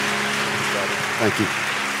Thank you.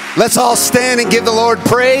 Let's all stand and give the Lord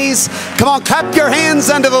praise. Come on, clap your hands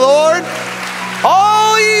unto the Lord,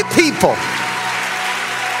 all ye people,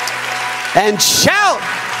 and shout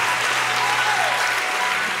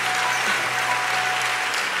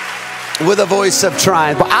with a voice of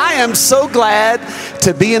triumph. I am so glad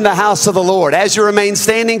to be in the house of the Lord. As you remain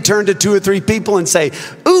standing, turn to 2 or 3 people and say,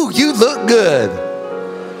 "Ooh, you look good."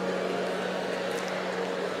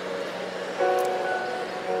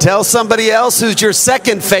 Tell somebody else who's your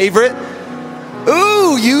second favorite,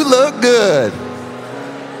 "Ooh, you look good."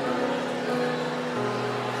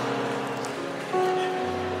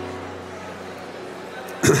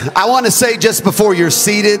 I want to say just before you're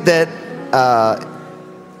seated that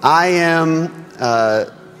I am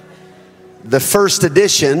the first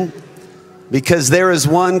edition, because there is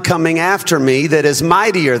one coming after me that is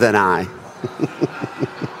mightier than I.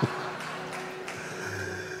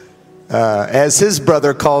 As his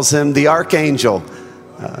brother calls him, the archangel.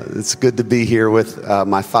 It's good to be here with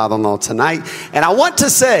my father-in-law tonight. And I want to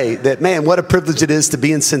say that, man, what a privilege it is to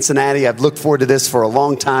be in Cincinnati. I've looked forward to this for a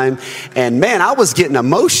long time. And, man, I was getting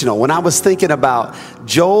emotional when I was thinking about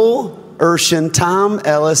Joel Urshan, Tom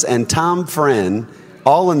Ellis, and Tom Friend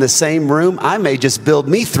all in the same room. I may just build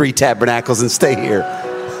me 3 tabernacles and stay here.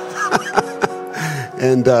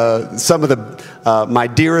 And some of my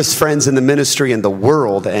dearest friends in the ministry in the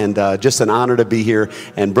world, and just an honor to be here,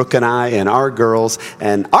 and Brooke and I and our girls.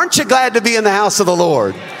 And aren't you glad to be in the house of the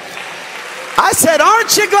Lord? I said,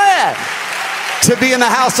 aren't you glad to be in the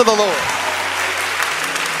house of the Lord?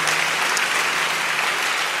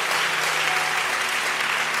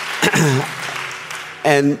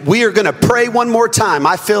 And we are going to pray one more time.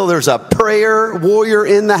 I feel there's a prayer warrior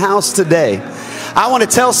in the house today. I want to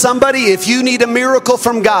tell somebody, if you need a miracle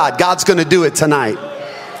from God, God's going to do it tonight.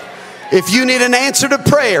 If you need an answer to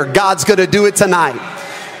prayer, God's going to do it tonight.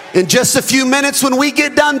 In just a few minutes when we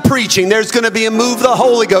get done preaching, there's going to be a move of the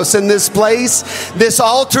Holy Ghost in this place. This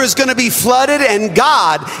altar is going to be flooded, and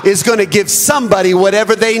God is going to give somebody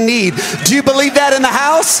whatever they need. Do you believe that in the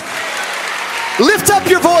house? Lift up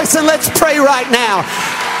your voice and let's pray right now.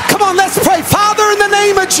 Come on, let's pray. Father, in the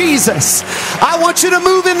name of Jesus, I want you to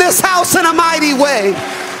move in this house in a mighty way.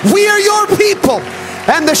 We are your people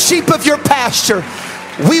and the sheep of your pasture.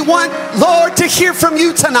 We want, Lord, to hear from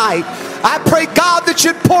you tonight. I pray, God, that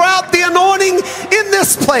you'd pour out the anointing in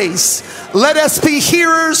this place. Let us be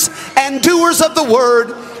hearers and doers of the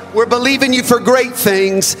word. We're believing you for great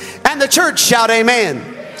things. And the church shout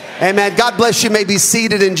amen. Amen. God bless you. You may be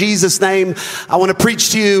seated in Jesus' name. I want to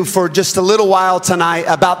preach to you for just a little while tonight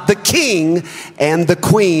about the King and the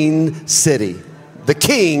Queen City. The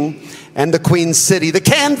King and the Queen City. The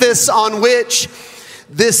canvas on which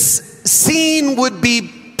this scene would be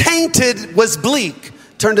painted was bleak.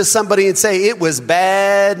 Turn to somebody and say, it was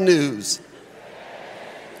bad news.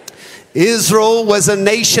 Israel was a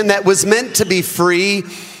nation that was meant to be free,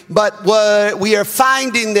 but we are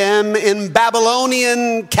finding them in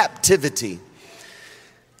Babylonian captivity.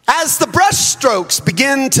 As the brushstrokes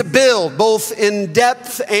begin to build, both in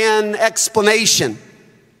depth and explanation,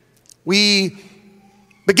 we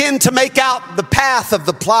begin to make out the path of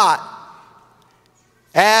the plot.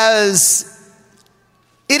 As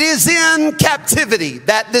it is in captivity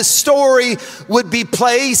that this story would be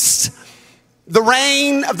placed, the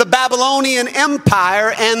reign of the Babylonian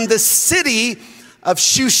Empire and the city of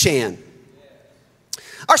Shushan.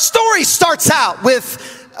 Our story starts out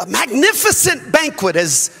with a magnificent banquet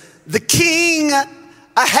as the king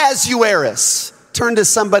Ahasuerus. Turn to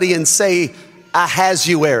somebody and say,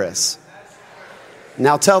 Ahasuerus.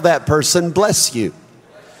 Now tell that person, bless you.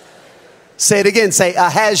 Say it again, say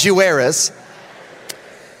Ahasuerus.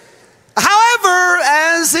 However,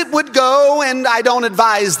 as it would go, and I don't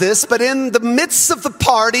advise this, but in the midst of the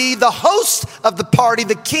party, the host of the party,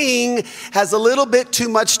 the king, has a little bit too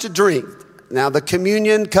much to drink. Now, the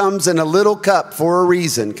communion comes in a little cup for a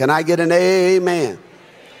reason. Can I get an amen?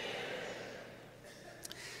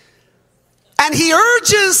 And he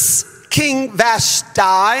urges King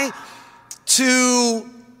Vashti to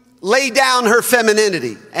lay down her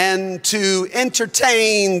femininity and to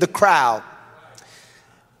entertain the crowd.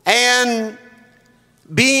 And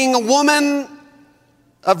being a woman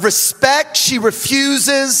of respect, she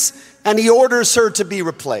refuses, and he orders her to be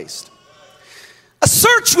replaced. A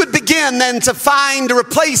search would begin then to find a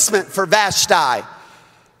replacement for Vashti.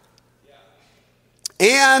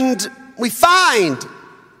 And we find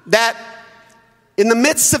that in the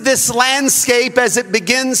midst of this landscape, as it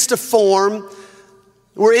begins to form,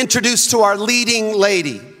 we're introduced to our leading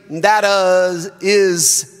lady. And that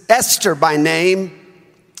is Esther by name.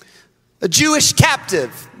 A Jewish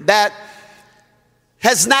captive that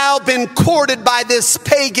has now been courted by this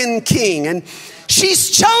pagan king, and she's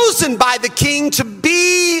chosen by the king to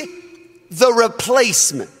be the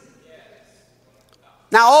replacement.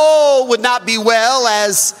 Now, all would not be well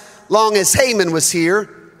as long as Haman was here.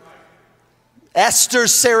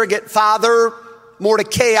 Esther's surrogate father,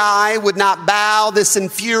 Mordecai, would not bow. This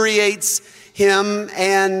infuriates him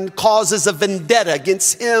and causes a vendetta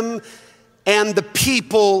against him and the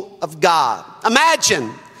people of God.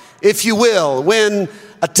 Imagine, if you will, when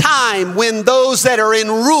a time when those that are in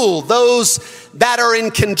rule, those that are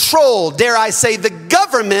in control, dare I say, the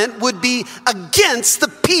government would be against the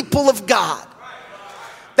people of God.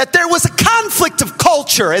 That there was a conflict of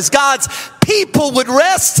culture as God's people would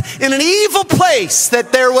rest in an evil place,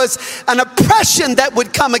 that there was an oppression that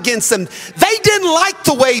would come against them. They didn't like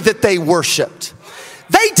the way that they worshiped.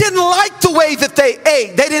 They didn't like the way that they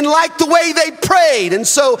ate. They didn't like the way they prayed. And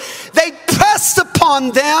so they pressed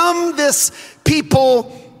upon them, this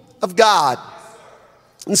people of God.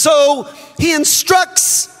 And so he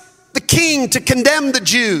instructs the king to condemn the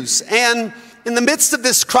Jews. And in the midst of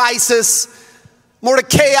this crisis,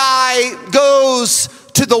 Mordecai goes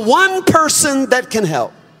to the one person that can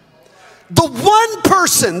help. The one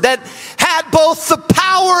person that had both the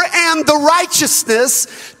power and the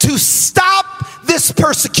righteousness to stop this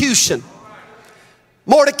persecution.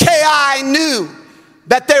 Mordecai knew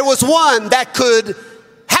that there was one that could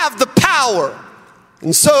have the power.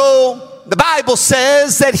 And so the Bible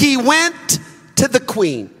says that he went to the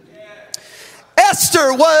queen.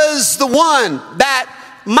 Esther was the one that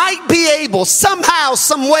might be able somehow,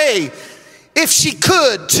 some way, if she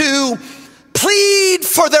could, to plead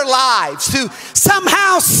for their lives, to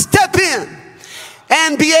somehow step in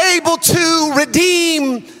and be able to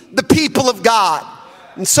redeem the people of God.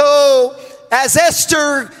 And so as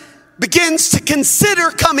Esther begins to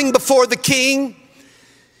consider coming before the king,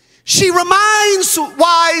 she reminds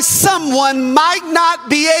why someone might not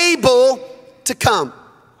be able to come.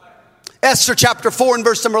 Esther chapter 4 and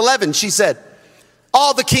verse number 11, she said,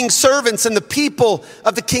 all the king's servants and the people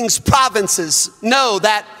of the king's provinces know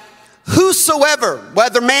that whosoever,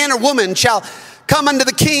 whether man or woman, shall come unto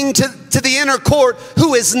the king to the inner court,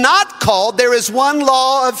 who is not called, there is one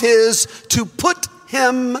law of his, to put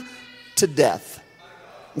him to death.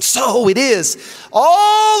 And so it is.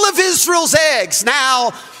 All of Israel's eggs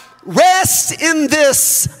now rest in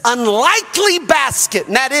this unlikely basket,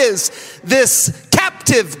 and that is this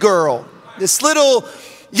captive girl, this little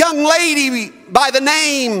young lady by the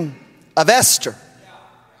name of Esther.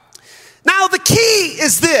 Now the key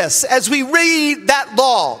is this, as we read that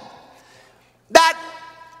law, that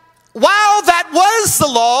while that was the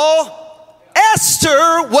law,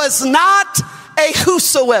 Esther was not a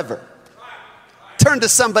whosoever. Turn to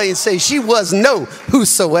somebody and say, she was no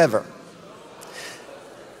whosoever.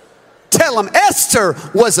 Tell them, Esther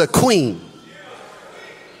was a queen.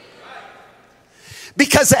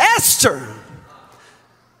 Because Esther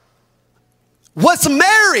was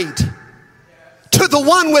married to the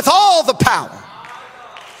one with all the power.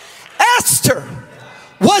 Esther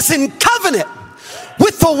was in covenant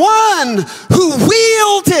with the one who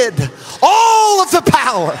wielded all of the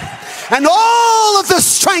power and all of the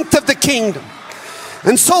strength of the kingdom.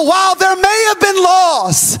 And so while there may have been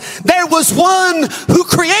laws, there was one who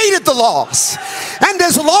created the laws. And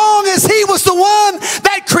as long as he was the one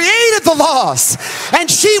that created the laws and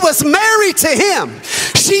she was married to him,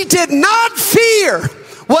 she did not fear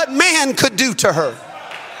what man could do to her.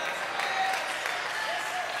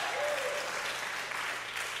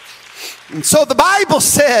 And so the Bible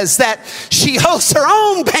says that she hosts her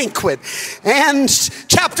own banquet. And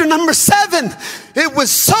chapter number 7, it was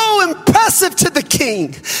so impressive to the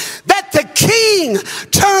king that the king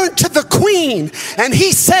turned to the queen and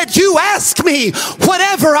he said, you ask me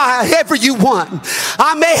whatever you want.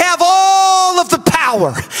 I may have all of the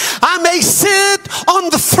power. I may sit on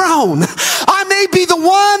the throne. I may be the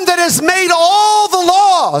one that has made all the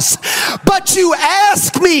laws. But you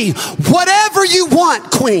ask me whatever you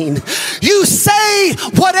want, queen. You say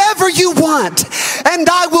whatever you want, and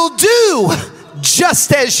I will do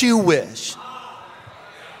just as you wish.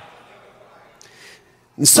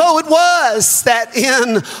 And so it was that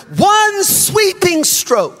in one sweeping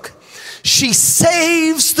stroke, she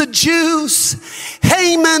saves the Jews.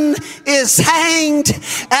 Haman is hanged,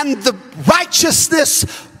 and the righteousness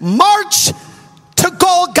march to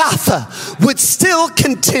Golgotha would still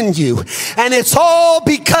continue. And it's all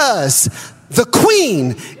because the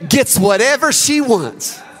queen gets whatever she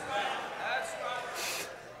wants.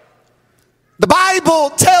 The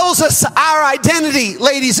Bible tells us our identity,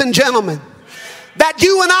 ladies and gentlemen, that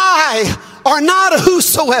you and I are not a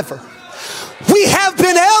whosoever. we have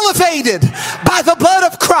been elevated by the blood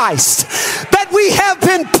of Christ, that we have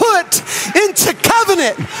been put into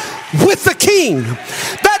covenant with the King,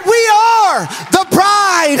 that we are the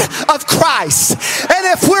bride of Christ. And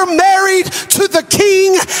if we're married to the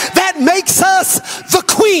King, that makes us the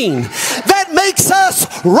queen, that makes us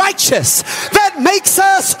righteous, that makes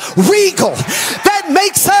us regal, that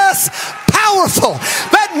makes us powerful,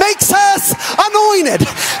 that makes us anointed,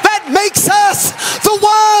 that makes us the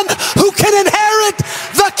one who can inherit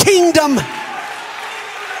the kingdom.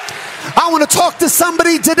 I want to talk to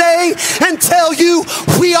somebody today and tell you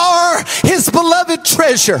we are his beloved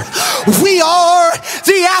treasure. We are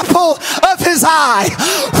the apple of his eye.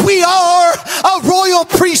 We are a royal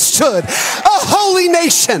priesthood, a holy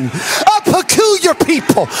nation, a peculiar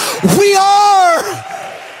people. We are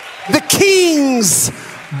the King's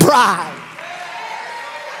bride.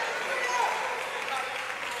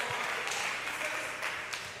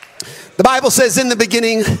 The Bible says in the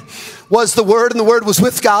beginning was the Word, and the Word was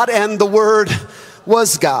with God, and the Word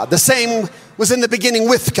was God. The same was in the beginning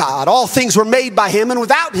with God. All things were made by him, and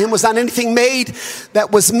without him was not anything made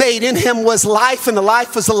that was made. In him was life, and the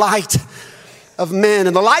life was the light of men.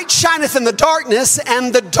 And the light shineth in the darkness,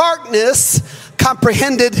 and the darkness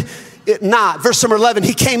comprehended it not. Verse number 11,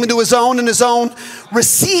 he came into his own, and his own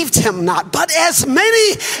received him not. But as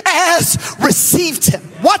many as received him,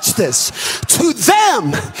 watch this, to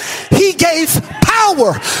them he gave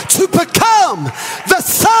power to become the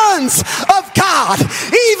sons of God,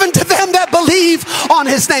 even to them that believe on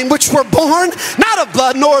his name, which were born not of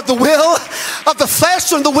blood, nor of the will of the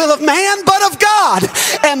flesh, nor the will of man, but of God.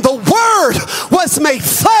 And the Word was made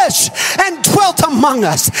flesh and dwelt among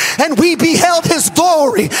us, and we beheld his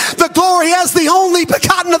glory, the glory as the only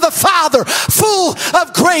begotten of the Father, full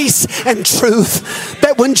of grace and truth.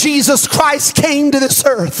 That when Jesus Christ came to this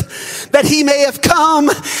earth, that he may have come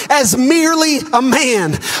as merely a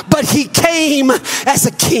man, but he came as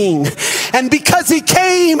a king. And because he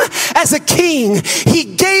came as a king,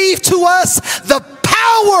 he gave to us the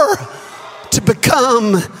power to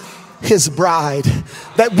become his bride.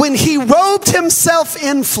 That when he robed himself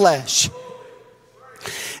in flesh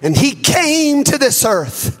and he came to this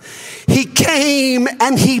earth, he came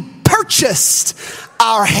and he purchased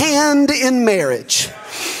our hand in marriage.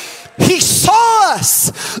 He saw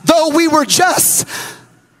us, though we were just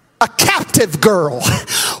a captive girl.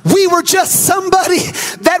 We were just somebody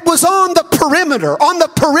that was on the perimeter, on the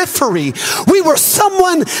periphery. We were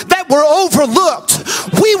someone that were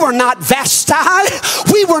overlooked. We were not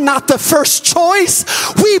Vashti. We were not the first choice.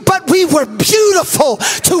 But we were beautiful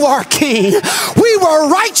to our King. We were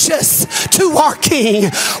righteous to our King.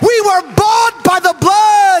 We were bought by the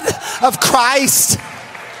blood of Christ.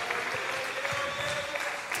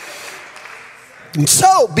 And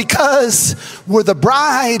so, because we're the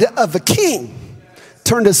bride of a king,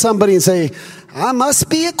 turn to somebody and say, I must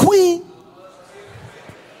be a queen.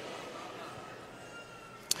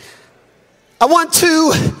 I want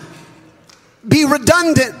to be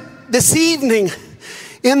redundant this evening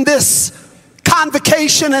in this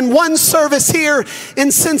convocation and one service here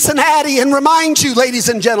in Cincinnati and remind you, ladies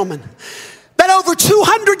and gentlemen, that over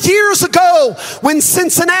 200 years ago, when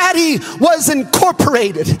Cincinnati was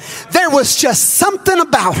incorporated, there was just something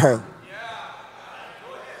about her.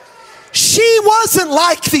 She wasn't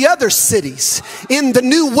like the other cities in the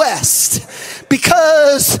New West,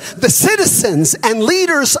 because the citizens and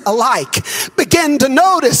leaders alike began to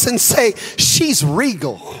notice and say, she's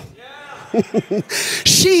regal.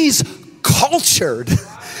 She's cultured.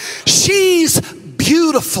 She's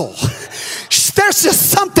beautiful. There's just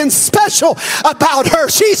something special about her.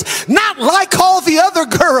 She's not like all the other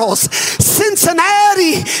girls.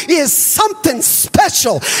 Cincinnati is something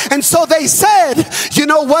special. And so they said, you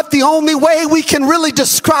know what? The only way we can really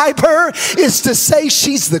describe her is to say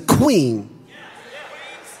she's the queen.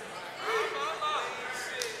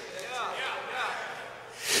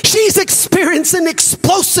 She's experiencing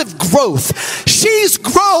explosive growth. She's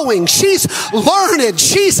growing. She's learning.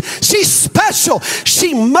 She's special.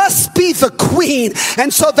 She must be the queen.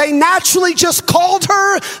 And so they naturally just called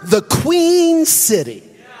her the Queen City.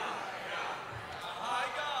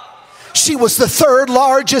 She was the third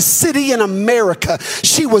largest city in America.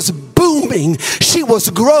 She was booming. She was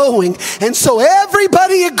growing. And so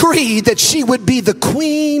everybody agreed that she would be the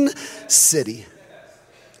Queen City.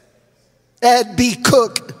 Ed B.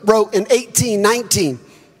 Cook wrote in 1819,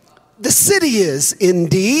 the city is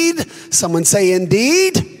indeed, someone say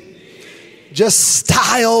indeed, just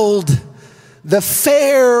styled the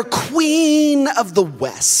fair queen of the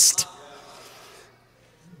West,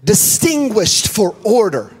 distinguished for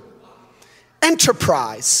order,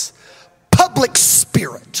 enterprise, public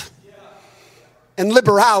spirit, and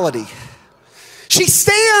liberality. She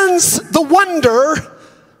stands the wonder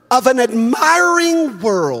of an admiring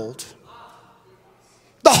world.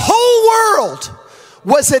 The whole world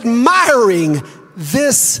was admiring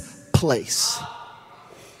this place.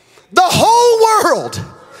 The whole world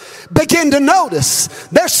began to notice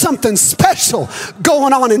there's something special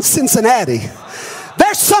going on in Cincinnati.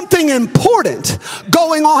 There's something important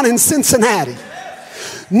going on in Cincinnati.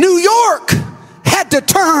 New York had to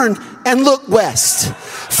turn and look west.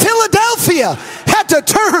 Philadelphia had to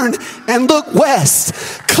turn and look west.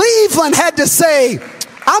 Cleveland had to say,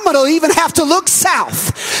 I'm going to even have to look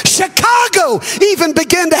south. Chicago even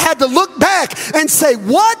began to have to look back and say,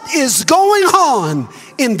 what is going on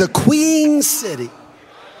in the Queen City?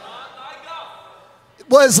 It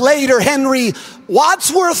was later Henry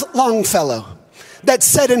Wadsworth Longfellow that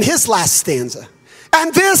said in his last stanza,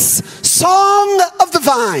 and this song of the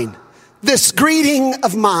vine, this greeting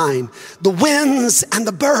of mine, the winds and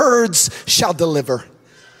the birds shall deliver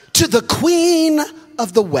to the Queen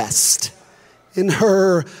of the West, in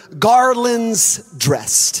her garlands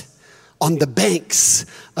dressed on the banks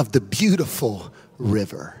of the beautiful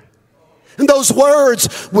river. And those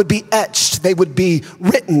words would be etched, they would be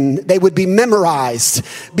written, they would be memorized,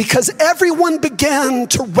 because everyone began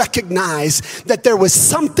to recognize that there was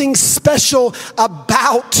something special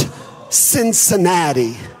about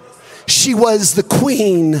Cincinnati. She was the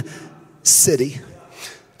Queen City.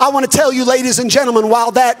 I want to tell you, ladies and gentlemen,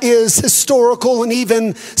 while that is historical and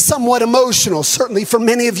even somewhat emotional, certainly for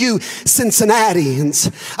many of you Cincinnatians,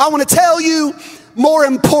 I want to tell you, more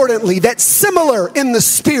importantly, that similar in the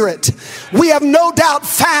spirit, we have no doubt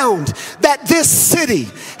found that this city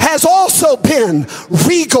has also been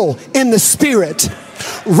regal in the spirit,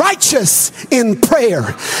 righteous in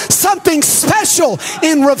prayer, something special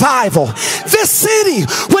in revival. This city,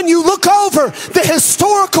 when you look over the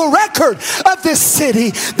historical record of this city,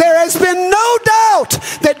 there has been no doubt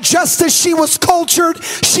that just as she was cultured,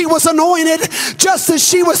 she was anointed, just as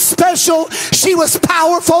she was special, she was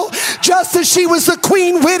powerful, just as she was the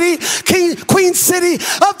queen city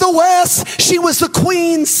of the West, she was the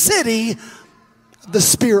Queen City of the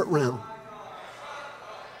spirit realm.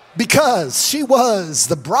 Because she was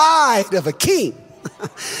the bride of a king.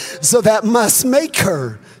 So that must make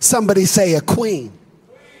her, somebody say, a queen.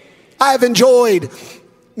 I have enjoyed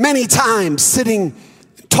many times sitting,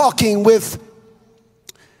 talking with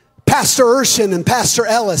Pastor Urshan and Pastor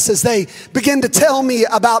Ellis as they begin to tell me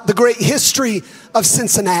about the great history of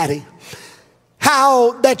Cincinnati.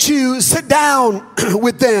 How that you sit down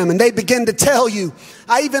with them and they begin to tell you.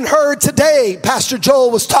 I even heard today, Pastor Joel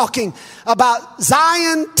was talking about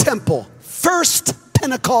Zion Temple, First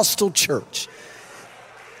Pentecostal Church.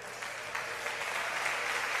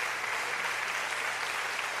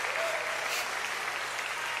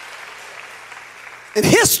 And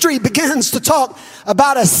history begins to talk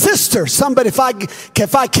about a sister. Somebody, if I can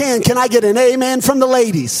I get an amen from the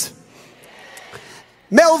ladies?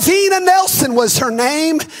 Melvina Nelson was her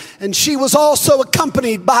name, and she was also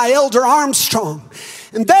accompanied by Elder Armstrong.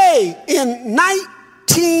 And they, in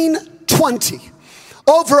 1920,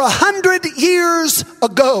 over 100 years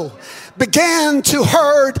ago, began to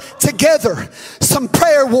herd together some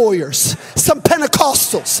prayer warriors, some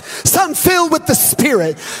Pentecostals, some filled with the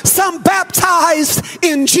Spirit, some baptized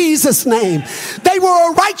in Jesus' name. They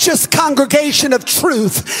were a righteous congregation of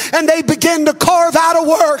truth, and they began to carve out a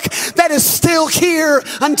work that is still here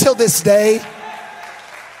until this day.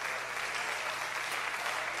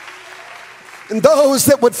 And those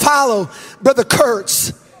that would follow, Brother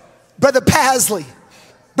Kurtz, Brother Pasley,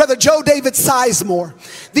 Brother Joe David Sizemore,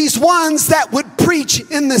 these ones that would preach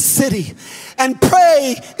in the city and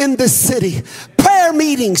pray in the city, prayer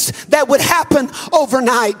meetings that would happen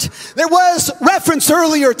overnight. There was reference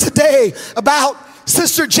earlier today about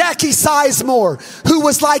Sister Jackie Sizemore, who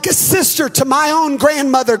was like a sister to my own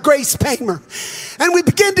grandmother, Grace Pamer. And we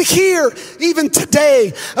begin to hear even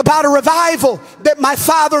today about a revival that my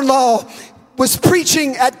father-in-law was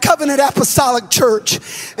preaching at Covenant Apostolic Church,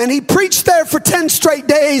 and he preached there for 10 straight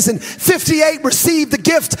days, and 58 received the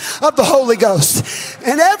gift of the Holy Ghost.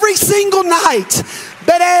 And every single night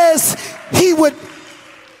that as he would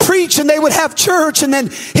preach and they would have church, and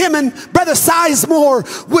then him and Brother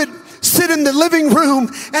Sizemore would sit in the living room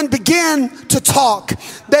and begin to talk,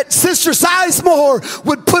 that Sister Sizemore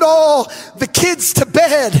would put all the kids to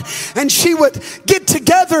bed, and she would get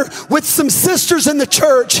together with some sisters in the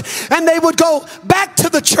church, and they would go back to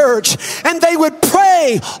the church and they would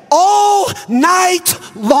pray all night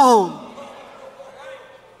long.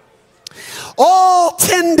 all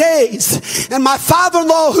 10 days. And my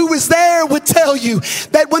father-in-law who was there would tell you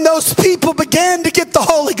that when those people began to get the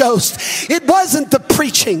Holy Ghost, it wasn't the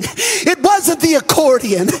preaching, it wasn't the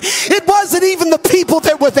accordion, it wasn't even the people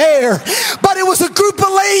that were there, but it was a group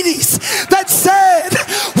of ladies that said,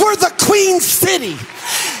 we're the Queen City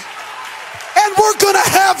and we're gonna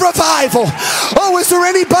have revival. Oh, is there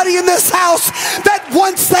anybody in this house that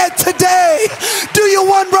wants that today? Do you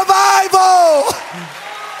want revival?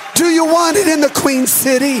 Do you want it in the Queen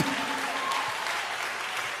City?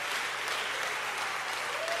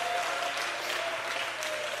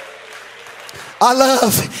 I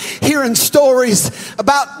love hearing stories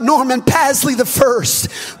about Norman Pasley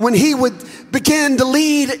I when he would begin to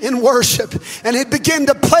lead in worship and he'd begin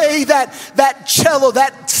to play that cello,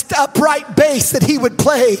 that upright bass that he would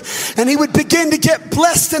play, and he would begin to get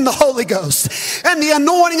blessed in the Holy Ghost, and the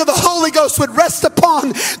anointing of the Holy Ghost would rest upon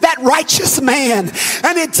that righteous man,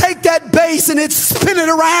 and he'd take that bass and he'd spin it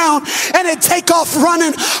around and it'd take off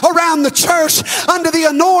running around the church under the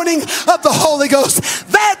anointing of the Holy Ghost.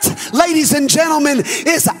 That, ladies and gentlemen,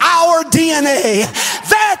 is our DNA.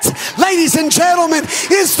 That, ladies and gentlemen,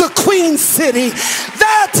 is the Queen City.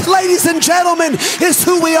 That, ladies and gentlemen, is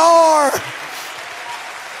who we are.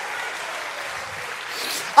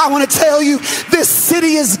 I want to tell you, this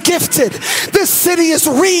city is gifted. This city is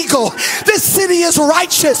regal. This city is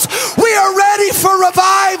righteous. We are ready for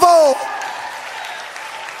revival.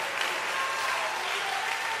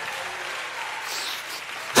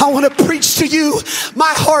 I want to preach to you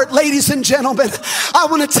my heart, ladies and gentlemen. I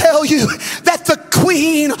want to tell you that the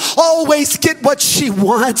Queen always gets what she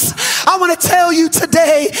wants. I want to tell you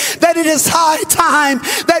today that it is high time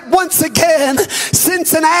that once again,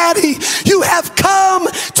 Cincinnati, you have come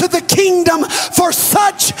to the kingdom for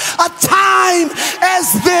such a time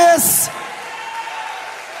as this.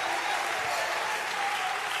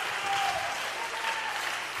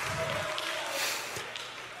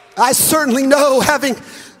 I certainly know, having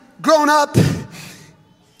grown up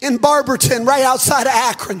in Barberton, right outside of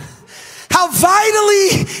Akron, how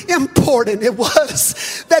vitally important it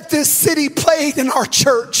was that this city played in our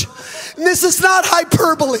church. And this is not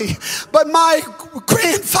hyperbole, but my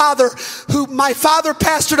grandfather, my father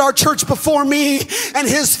pastored our church before me and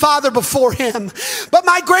his father before him. But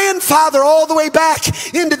my grandfather, all the way back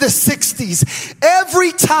into the 60s,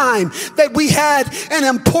 every time that we had an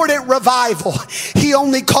important revival, he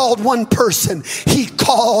only called one person. He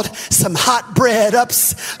called some hot bread up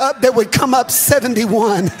that would come up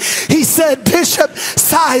 71. He said, Bishop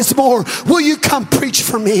Sizemore, will you come preach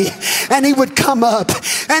for me? And he would come up.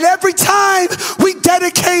 And every time we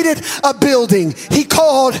dedicated a building, he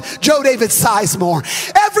called Joe David Sizemore.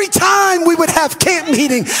 Every time we would have camp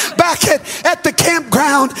meeting back at the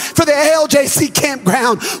campground for the ALJC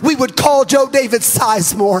campground, we would call Joe David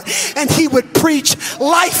Sizemore, and he would preach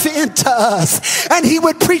life into us, and he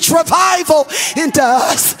would preach revival into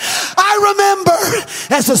us. I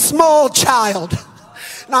remember as a small child,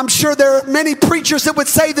 and I'm sure there are many preachers that would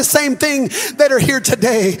say the same thing that are here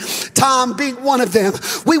today, Tom being one of them.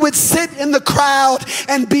 We would sit in the crowd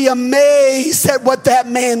and be amazed at what that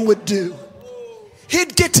man would do.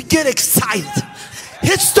 He'd get excited.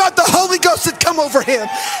 The Holy Ghost would come over him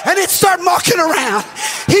and he'd start walking around.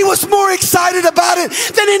 He was more excited about it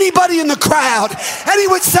than anybody in the crowd. And he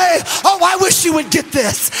would say, oh, I wish you would get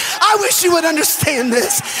this. I wish you would understand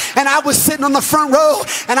this. And I was sitting on the front row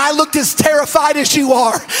and I looked as terrified as you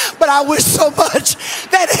are. But I wish so much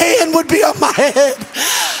that hand would be on my head.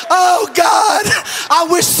 Oh God, I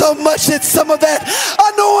wish so much that some of that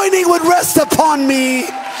anointing would rest upon me.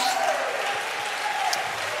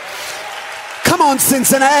 Come on,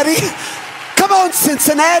 Cincinnati. Come on,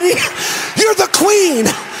 Cincinnati. You're the Queen.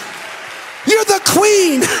 You're the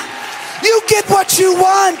Queen. You get what you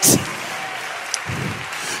want.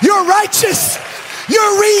 You're righteous.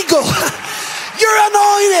 You're regal. You're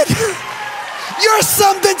anointed. You're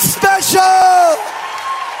something special.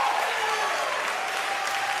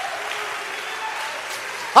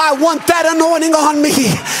 I want that anointing on me.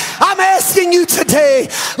 I'm asking you today,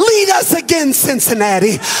 lead us again,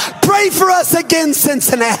 Cincinnati. Pray for us again,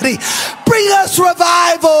 Cincinnati. Bring us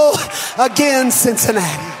revival again,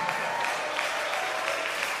 Cincinnati.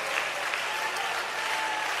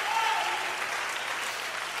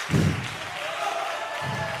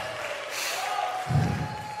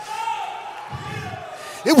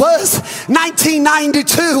 It was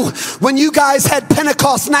 1992 when you guys had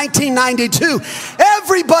Pentecost 1992.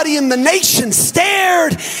 Everybody in the nation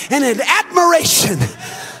stared in an admiration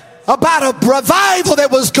about a revival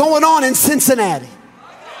that was going on in Cincinnati.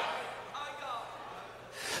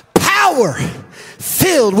 Power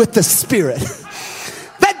filled with the Spirit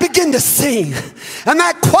that began begin to sing. And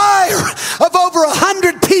that choir of over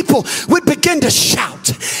 100 people would begin to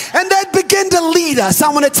shout. And they'd begin to lead us. I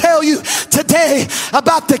want to tell you today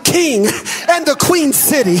about the King and the Queen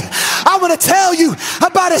City. I want to tell you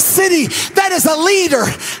about a city that is a leader,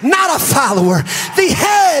 not a follower. The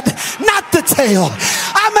head, not the tail.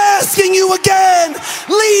 I'm asking you again,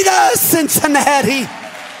 lead us, Cincinnati.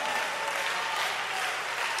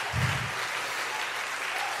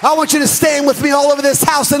 I want you to stand with me all over this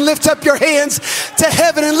house and lift up your hands to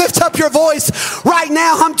heaven and lift up your voice. Right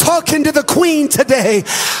now, I'm talking to the Queen today.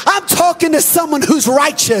 I'm talking to someone who's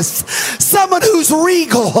righteous, someone who's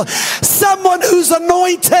regal, someone who's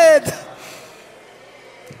anointed.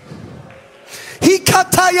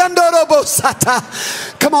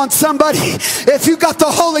 Come on, somebody. If you got the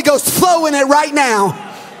Holy Ghost, flow in it right now.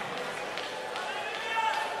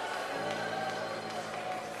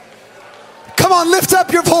 Come on, lift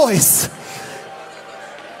up your voice.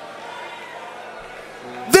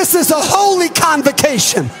 This is a holy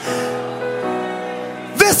convocation.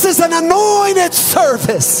 This is an anointed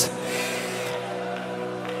service.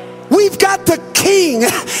 We've got the King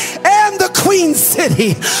and the Queen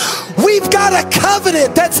City. We've got a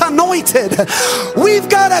covenant that's anointed. We've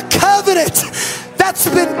got a covenant that's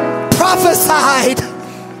been prophesied.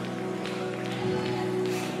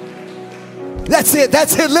 That's it,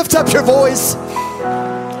 that's it. Lift up your voice.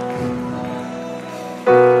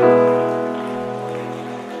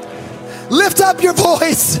 Lift up your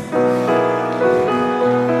voice.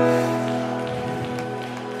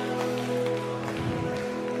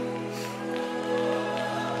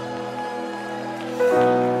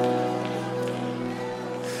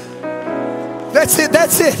 That's it,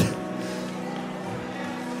 that's it.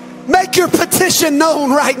 Make your petition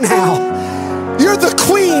known right now. You're the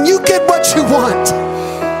Queen. You get what you want.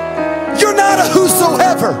 You're not a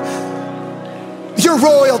whosoever. You're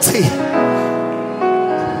royalty.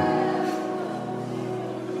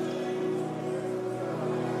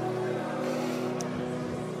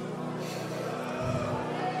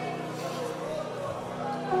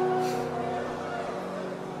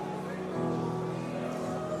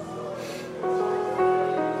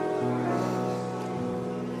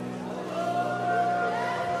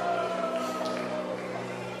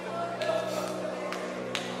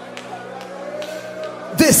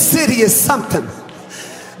 This city is something.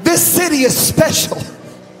 This city is special.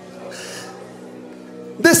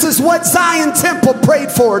 This is what Zion Temple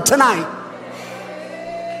prayed for tonight.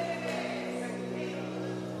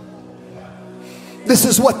 This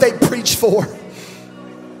is what they preached for.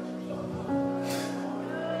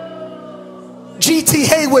 G.T.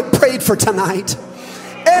 Haywood prayed for tonight.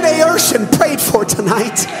 N.A. Urshan prayed for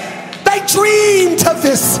tonight. They dreamed of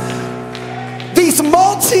these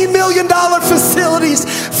multi-million-dollar facilities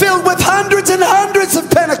filled with hundreds and hundreds of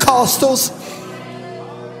Pentecostals.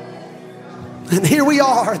 And here we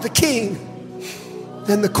are, the King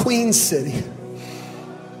and the Queen City.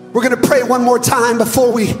 We're going to pray one more time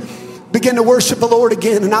before we begin to worship the Lord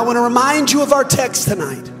again. And I want to remind you of our text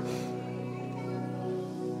tonight.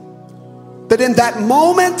 That in that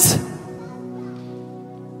moment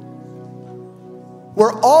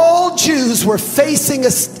where all Jews were facing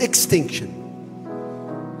extinction,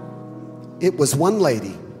 it was one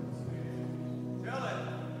lady.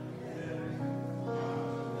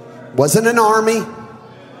 Wasn't an army.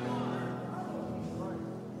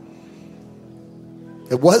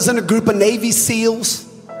 It wasn't a group of Navy SEALs.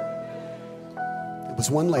 It was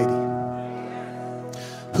one lady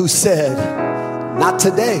who said, not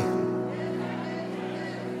today.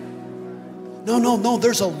 No,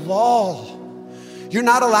 there's a law. You're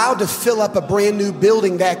not allowed to fill up a brand new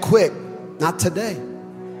building that quick. Not today.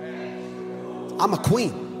 I'm a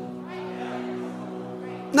queen.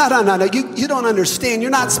 No. You don't understand. You're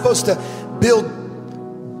not supposed to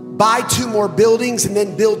buy 2 more buildings and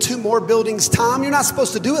then build 2 more buildings, Tom. You're not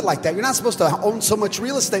supposed to do it like that. You're not supposed to own so much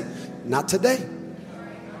real estate. Not today.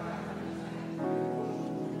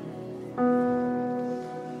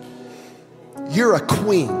 You're a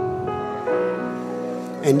queen.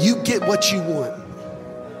 And you get what you want.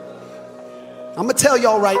 I'm going to tell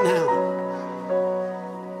y'all right now.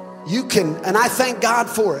 You can, and I thank God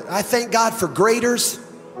for it. I thank God for graders.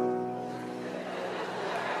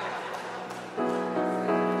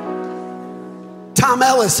 Tom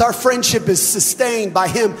Ellis, our friendship is sustained by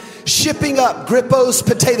him shipping up Grippo's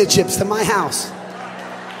potato chips to my house.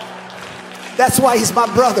 That's why he's my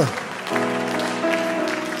brother.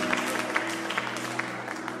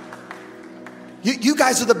 You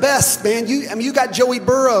guys are the best, man. You got Joey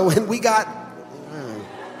Burrow and we got,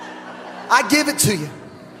 I give it to you.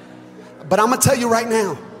 But I'm going to tell you right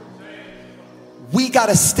now, we got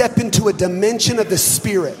to step into a dimension of the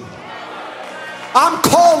Spirit. I'm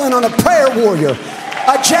calling on a prayer warrior,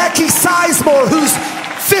 a Jackie Sizemore who's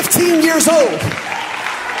 15 years old.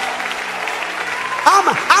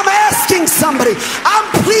 I'm asking somebody, I'm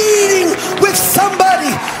pleading with somebody.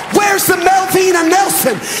 Where's the Melvina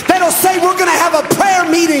Nelson that'll say we're going to have a prayer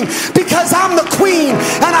meeting because I'm the queen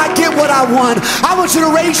and I get what I want? I want you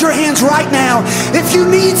to raise your hands right now. If you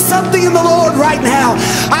need something in the Lord right now,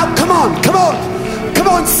 come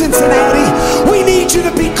on, Cincinnati. We need you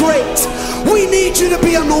to be great. We need you to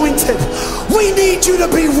be anointed. We need you to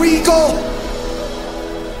be regal.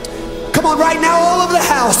 Come on, right now, all over the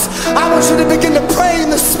house, I want you to begin to pray in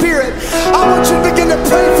the Spirit. I want you to begin to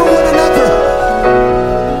pray for one another.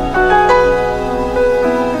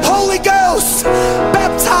 Holy Ghost,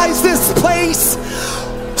 baptize this place.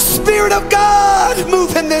 Spirit of God,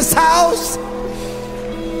 move in this house.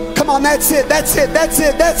 Come on, that's it, that's it, that's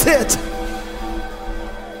it, that's it.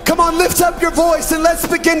 Come on, lift up your voice and let's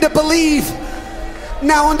begin to believe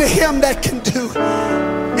now unto Him that can do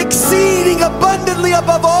exceeding abundantly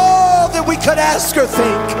above all that we could ask or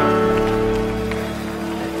think.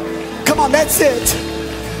 Come on, that's it.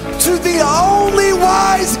 To the only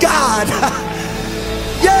wise God.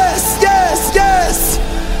 Yes, yes, yes.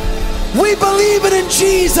 We believe it in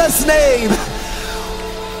Jesus' name.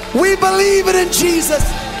 We believe it in Jesus'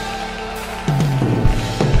 name.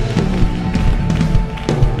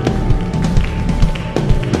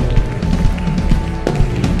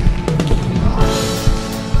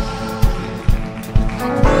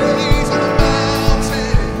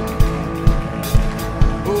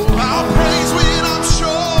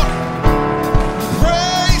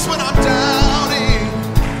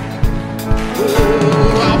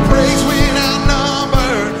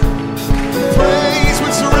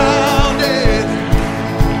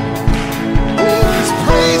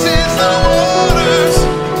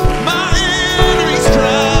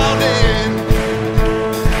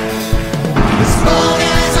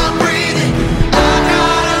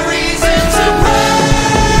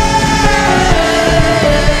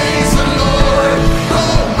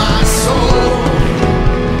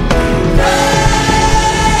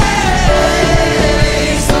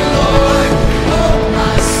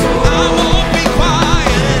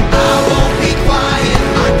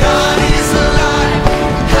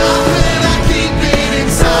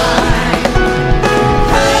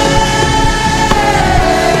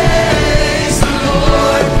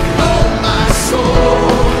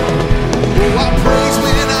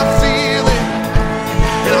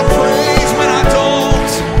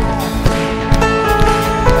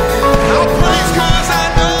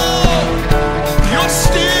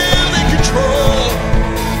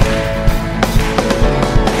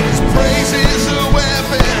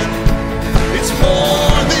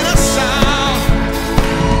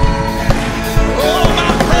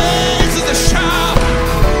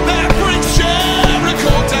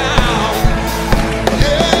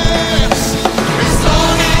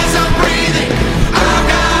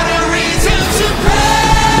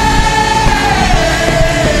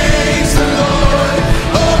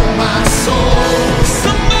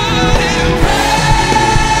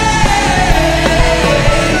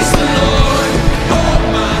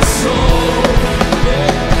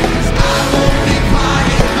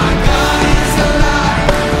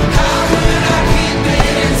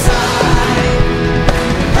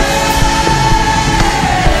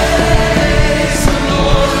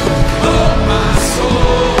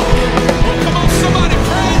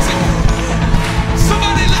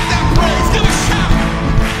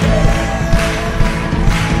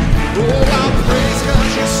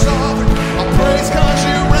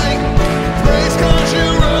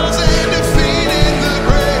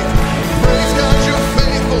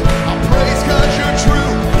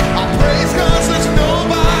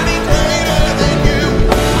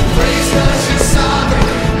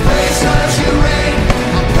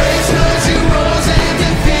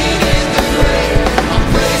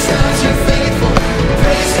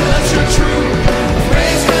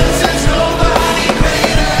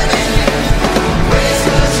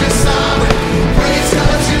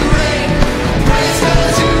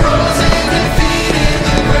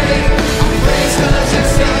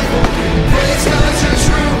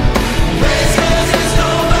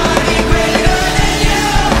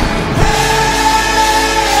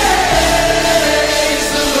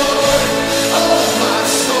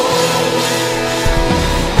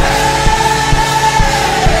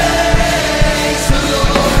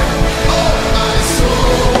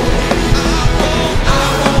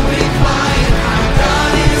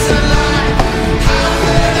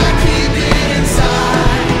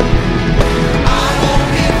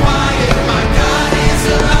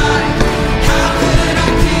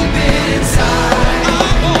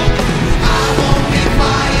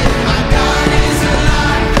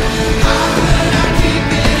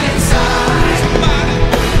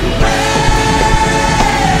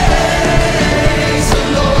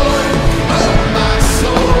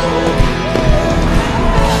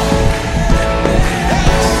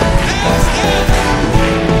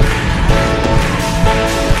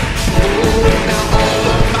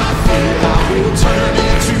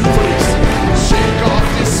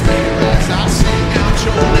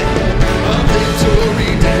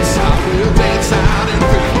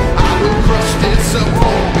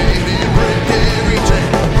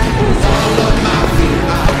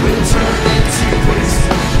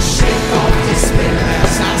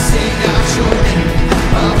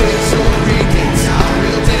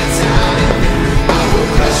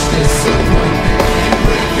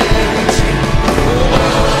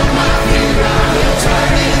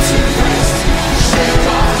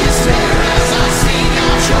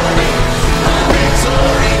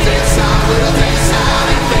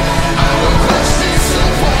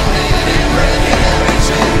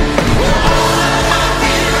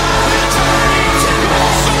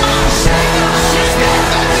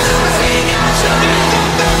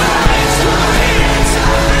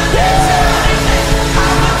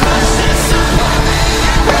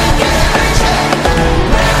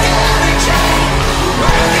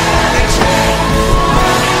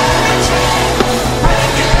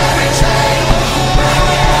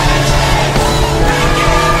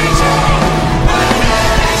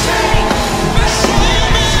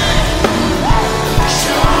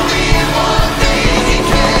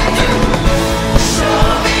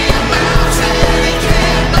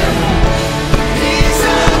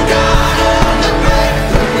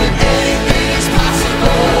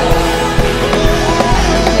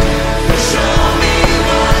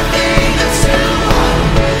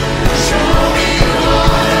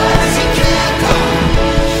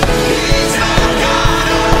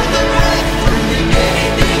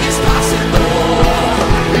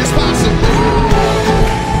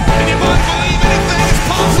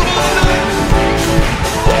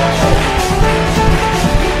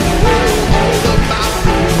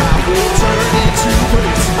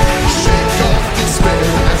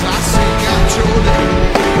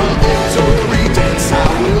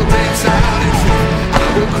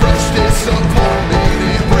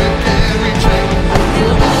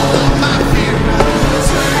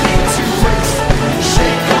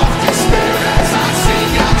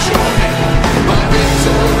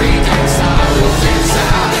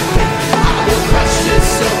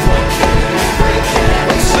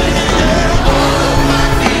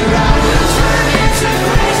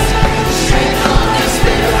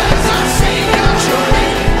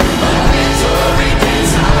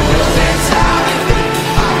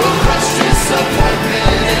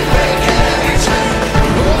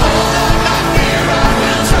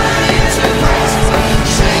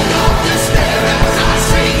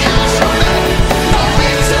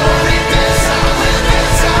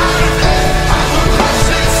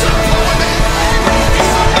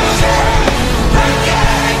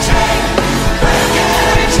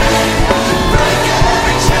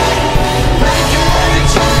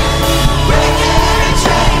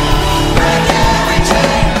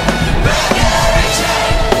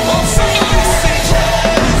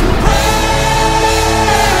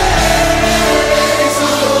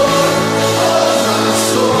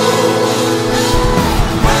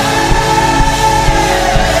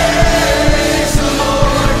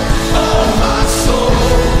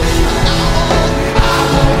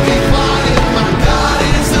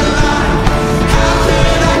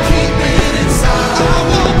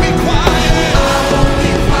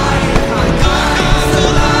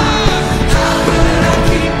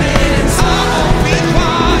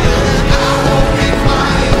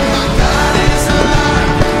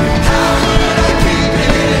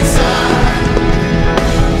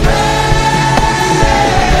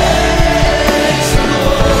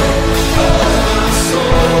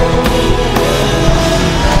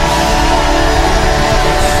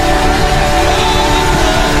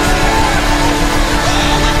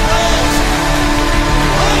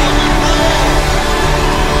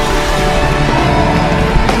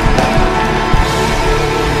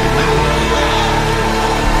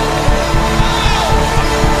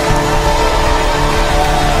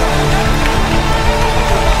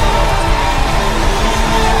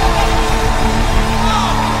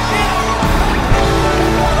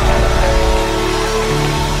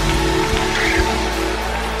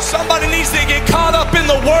 to get caught up in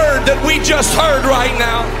the word that we just heard right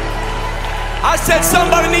now. I said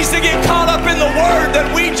somebody needs to get caught up in the word that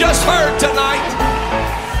we just heard tonight.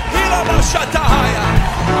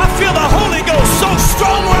 I feel the Holy Ghost so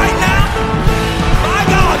strong right now. My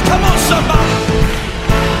God, come on somebody.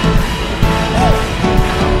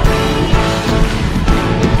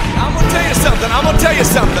 I'm going to tell you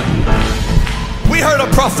something. We heard a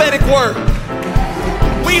prophetic word.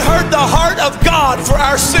 We heard the heart of God for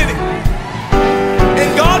our city.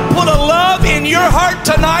 And God put a love in your heart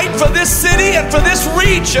tonight for this city and for this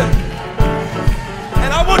region.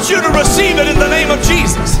 And I want you to receive it in the name of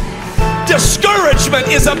Jesus. Discouragement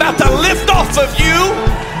is about to lift off of you.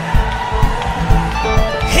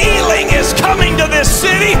 Healing is coming to this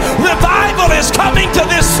city. Revival is coming to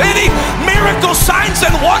this city. Miracle signs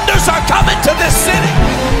and wonders are coming to this city.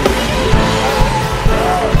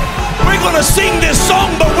 We're going to sing this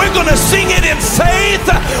song, but we're going to sing it in faith.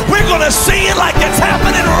 We're going to sing it like it's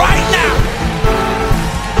happening right now.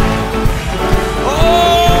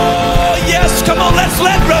 Oh, yes, come on, let's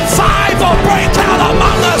let revival break out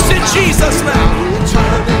among us in Jesus' name.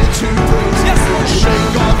 Turn into praise. Yes, Lord.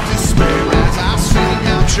 Shake off despair as I sing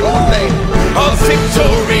out your name. A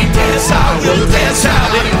victory dance, I will dance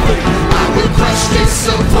out in faith. I will crush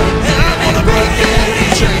disappointment and break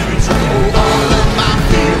any chain. Oh, all of my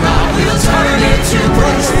fear I will turn into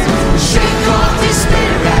praise. Shake off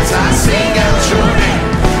despair as I sing out your name.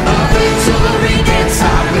 A victory dance,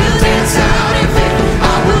 I will dance out in faith.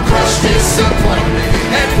 I will crush disappointment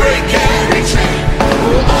and break every chain.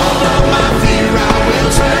 Oh, all of my fear I will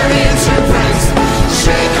turn into praise.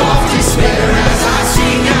 Shake off despair as I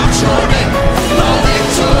sing out your name. A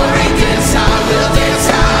victory dance, I will dance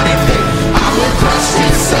out in faith. I will crush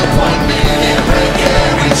disappointment and break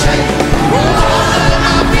every chain. Oh, all of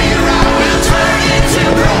my fear I will turn into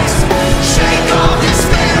praise. Shake off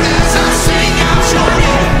despair as I sing out your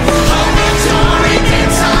name. A victory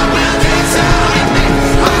dance, I will dance out in faith.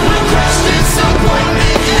 I will crush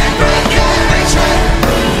disappointment and break every chain.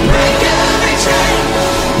 Break every chain.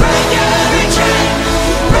 Break every chain.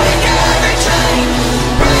 Break every chain.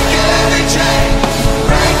 Break every chain.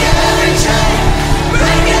 Break every chain.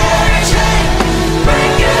 Break every chain.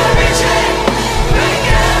 Break every chain. Break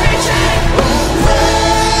every chain.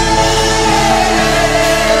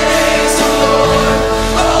 Praise the Lord,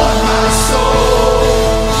 oh my soul.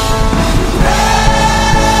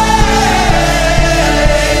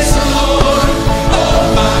 Praise the Lord, oh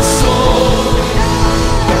my soul.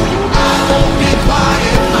 I won't be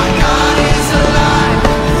quiet, my God is alive.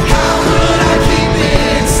 How could I keep it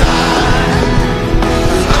inside?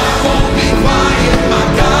 I won't be quiet, my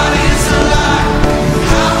God is alive.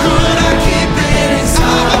 How could I keep it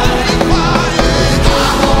inside? I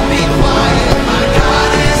won't be quiet, my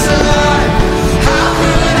God is alive. How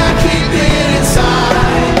could I keep it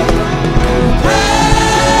inside?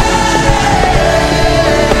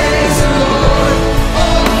 Praise the Lord,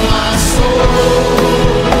 oh my soul.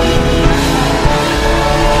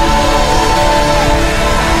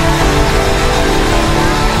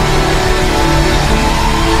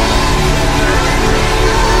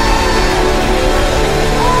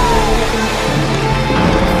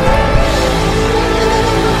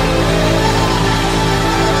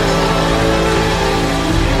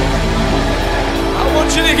 I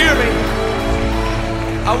want you to hear me.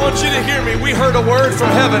 I want you to hear me. We heard a word from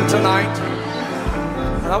heaven tonight.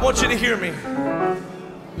 And I want you to hear me.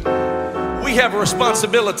 We have a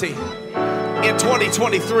responsibility in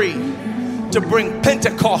 2023 to bring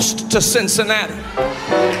Pentecost to Cincinnati.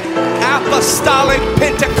 Apostolic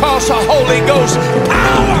Pentecostal Holy Ghost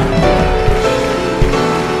power.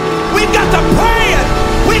 We've got to pray it.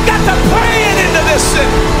 We've got to pray it into this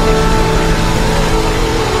city.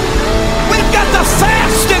 We've got to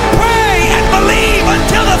fast and pray and believe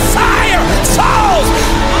until the fire falls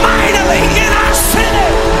mightily in our city.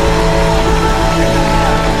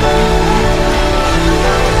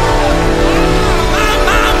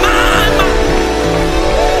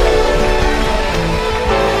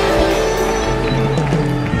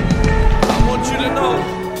 I want you to know,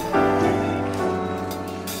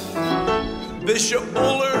 Bishop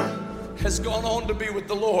Buller has gone on to be with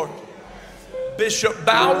the Lord. Bishop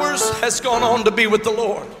Bowers has gone on to be with the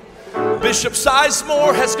Lord. Bishop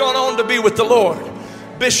Sizemore has gone on to be with the Lord.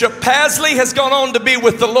 Bishop Pasley has gone on to be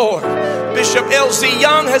with the Lord. Bishop L.Z.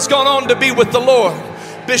 Young has gone on to be with the Lord.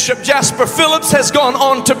 Bishop Jasper Phillips has gone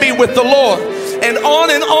on to be with the Lord. And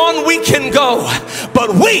on we can go.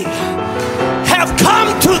 But we have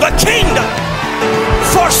come to the kingdom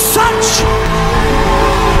for such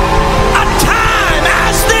a time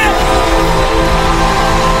as this.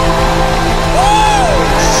 Woo!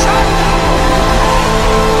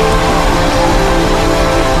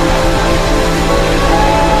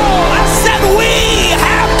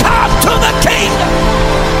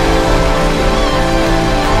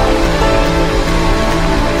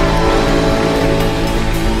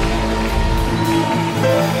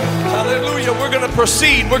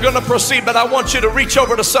 proceed. We're going to proceed, but I want you to reach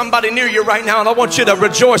over to somebody near you right now, and I want you to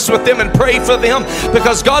rejoice with them and pray for them,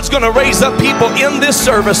 because God's going to raise up people in this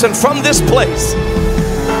service and from this place.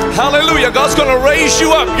 Hallelujah. God's going to raise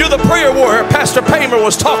you up. You're the prayer warrior Pastor Pamer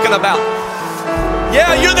was talking about.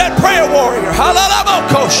 Yeah, you're that prayer warrior.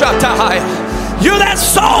 You're that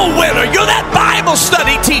soul winner. You're that Bible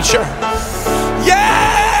study teacher.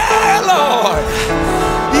 Yeah, Lord.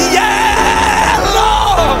 Yeah,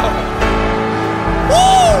 Lord.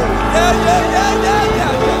 Woo. Yeah.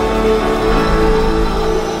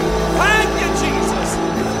 Thank you, Jesus.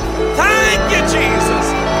 Thank you, Jesus.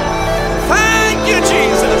 Thank you,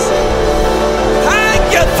 Jesus. Thank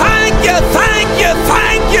you, thank you, thank you,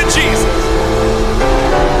 thank you, Jesus.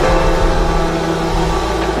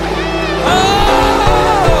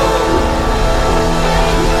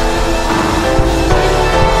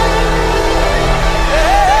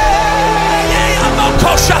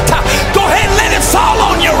 Go ahead and let it fall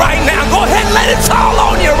on you right now. Go ahead and let it fall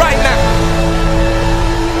on you right now.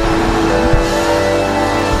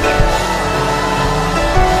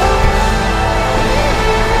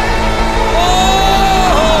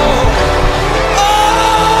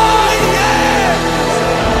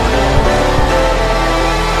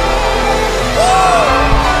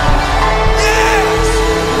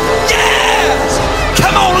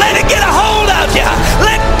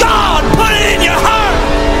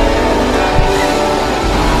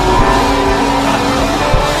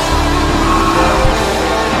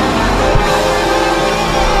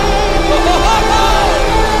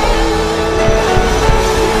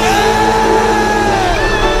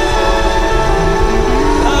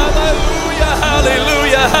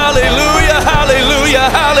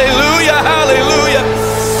 Hallelujah.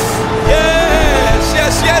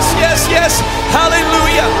 Yes.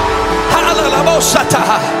 Hallelujah.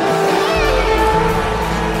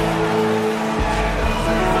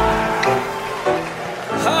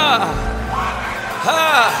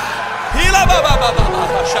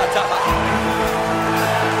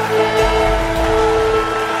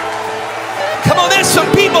 Come on, there's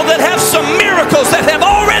some people that have some miracles that have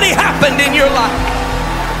already happened in your life.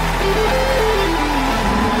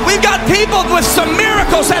 We've got people with some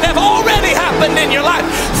miracles that have already happened in your life.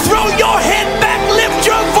 Throw your head back, lift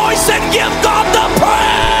your voice, and give God the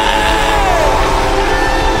praise.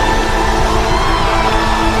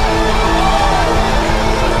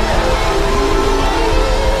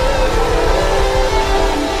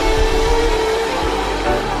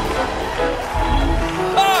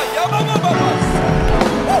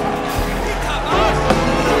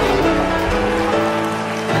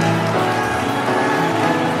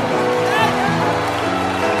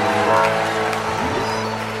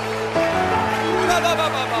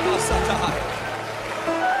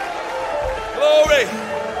 Glory.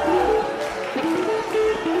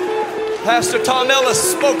 Pastor Tom Ellis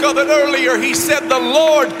spoke of it earlier. He said the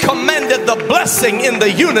Lord commanded the blessing in the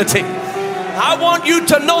unity. I want you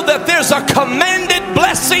to know that there's a commanded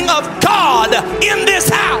blessing of God in this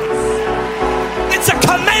house. It's a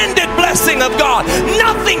commanded blessing of God.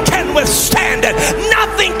 Nothing can withstand it.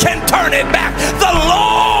 Nothing can turn it back. The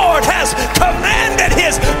Lord has commanded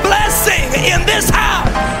His blessing in this house,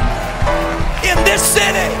 in this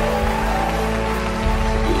city.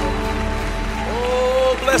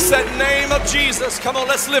 Oh, bless that name of Jesus. Come on,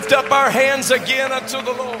 let's lift up our hands again unto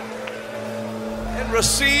the Lord and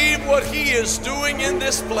receive what He is doing in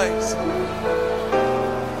this place.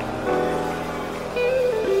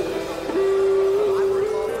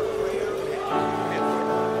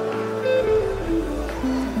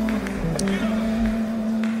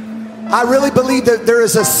 I really believe that there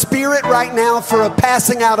is a spirit right now for a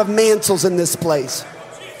passing out of mantles in this place.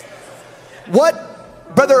 What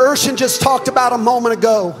Brother Urshan just talked about a moment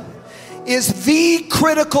ago is the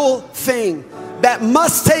critical thing that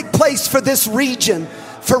must take place for this region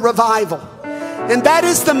for revival. And that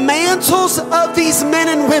is the mantles of these men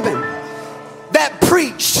and women that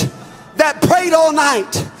preached, that prayed all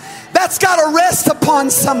night. That's got to rest upon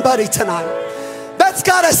somebody tonight. That's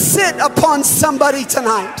got to sit upon somebody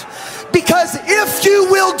tonight. Because if you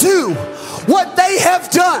will do what they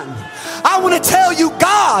have done, I want to tell you,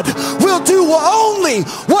 God will do only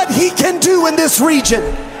what He can do in this region.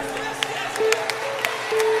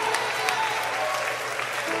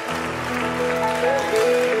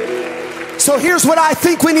 So here's what I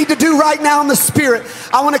think we need to do right now in the Spirit.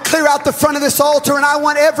 I want to clear out the front of this altar, and I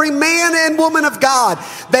want every man and woman of God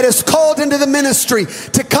that is called into the ministry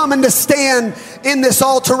to come and to stand in this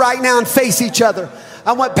altar right now and face each other.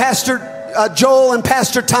 I want Pastor Joel and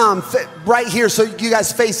Pastor Tom right here so you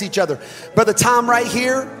guys face each other. Brother Tom right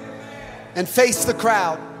here and face the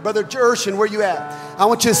crowd. Brother Urshan, where you at? I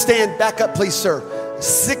want you to stand back up, please, sir.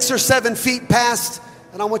 6 or 7 feet past,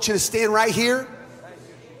 and I want you to stand right here.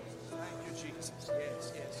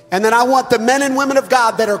 And then I want the men and women of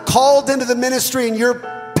God that are called into the ministry and your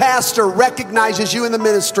pastor recognizes you in the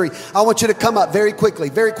ministry. I want you to come up very quickly,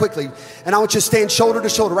 very quickly. And I want you to stand shoulder to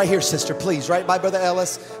shoulder right here, sister, please, right by Brother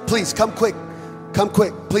Ellis. Please, come quick. Come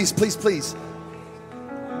quick. Please, please, please.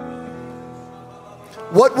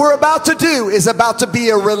 What we're about to do is about to be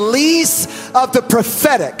a release of the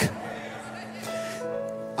prophetic.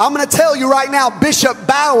 I'm going to tell you right now, Bishop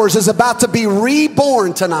Bowers is about to be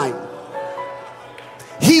reborn tonight.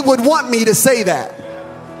 He would want me to say that.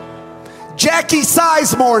 Jackie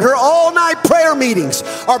Sizemore and her all-night prayer meetings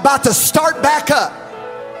are about to start back up.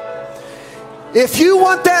 If you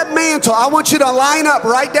want that mantle, I want you to line up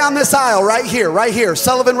right down this aisle, right here, right here.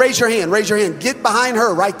 Sullivan, raise your hand, raise your hand. Get behind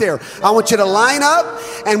her right there. I want you to line up,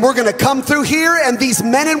 and we're going to come through here, and these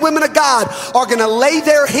men and women of God are going to lay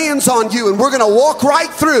their hands on you, and we're going to walk right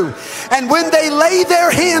through. And when they lay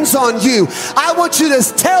their hands on you, I want you to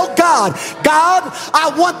tell God, God,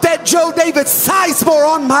 I want that Joe David Sizemore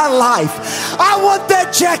on my life. I want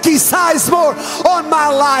that Jackie Sizemore on my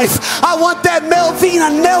life. I want that Melvina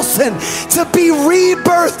Nelson to be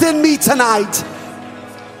rebirthed in me tonight.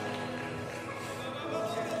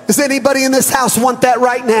 Does anybody in this house want that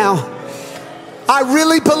right now? I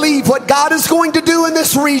really believe what God is going to do in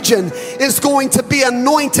this region is going to be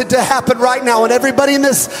anointed to happen right now. And everybody in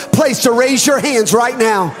this place to raise your hands right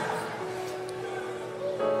now.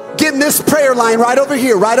 Get in this prayer line right over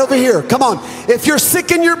here, right over here. Come on. If you're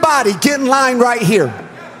sick in your body, get in line right here.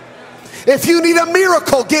 If you need a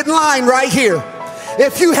miracle, get in line right here.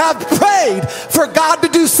 If you have prayed for God to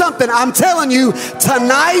do something, I'm telling you,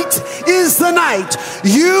 tonight is the night.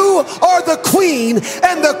 You are the queen,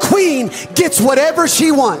 and the queen gets whatever she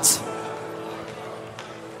wants. I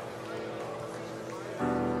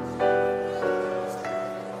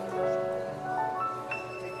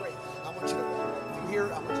want you to walk through here.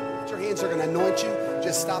 I want you to put your hands are going to anoint you.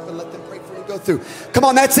 Just stop and let them pray for you. Go through. Come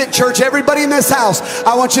on, that's it, church. Everybody in this house,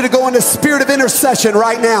 I want you to go into spirit of intercession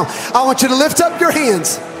right now. I want you to lift up your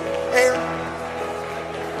hands.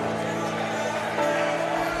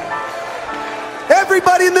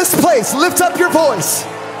 Everybody in this place, lift up your voice.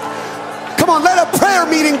 Come on, let a prayer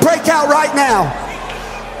meeting break out right now.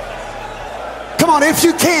 Come on, if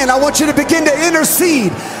you can, I want you to begin to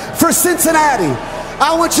intercede for Cincinnati.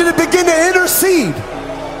 I want you to begin to intercede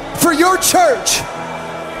for your church.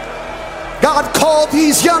 God called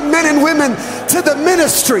these young men and women to the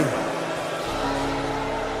ministry.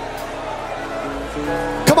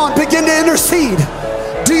 Come on, begin to intercede.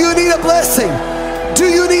 Do you need a blessing? Do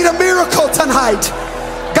you need a miracle tonight?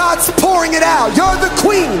 God's pouring it out. You're the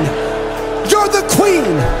queen. You're the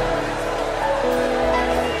queen.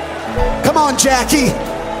 Come on, Jackie.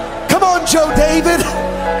 Come on, Joe David.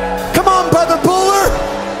 Come on, Brother Buller.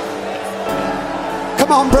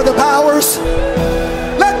 Come on, Brother Bowers.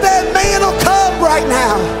 Let that mantle come right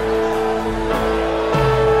now.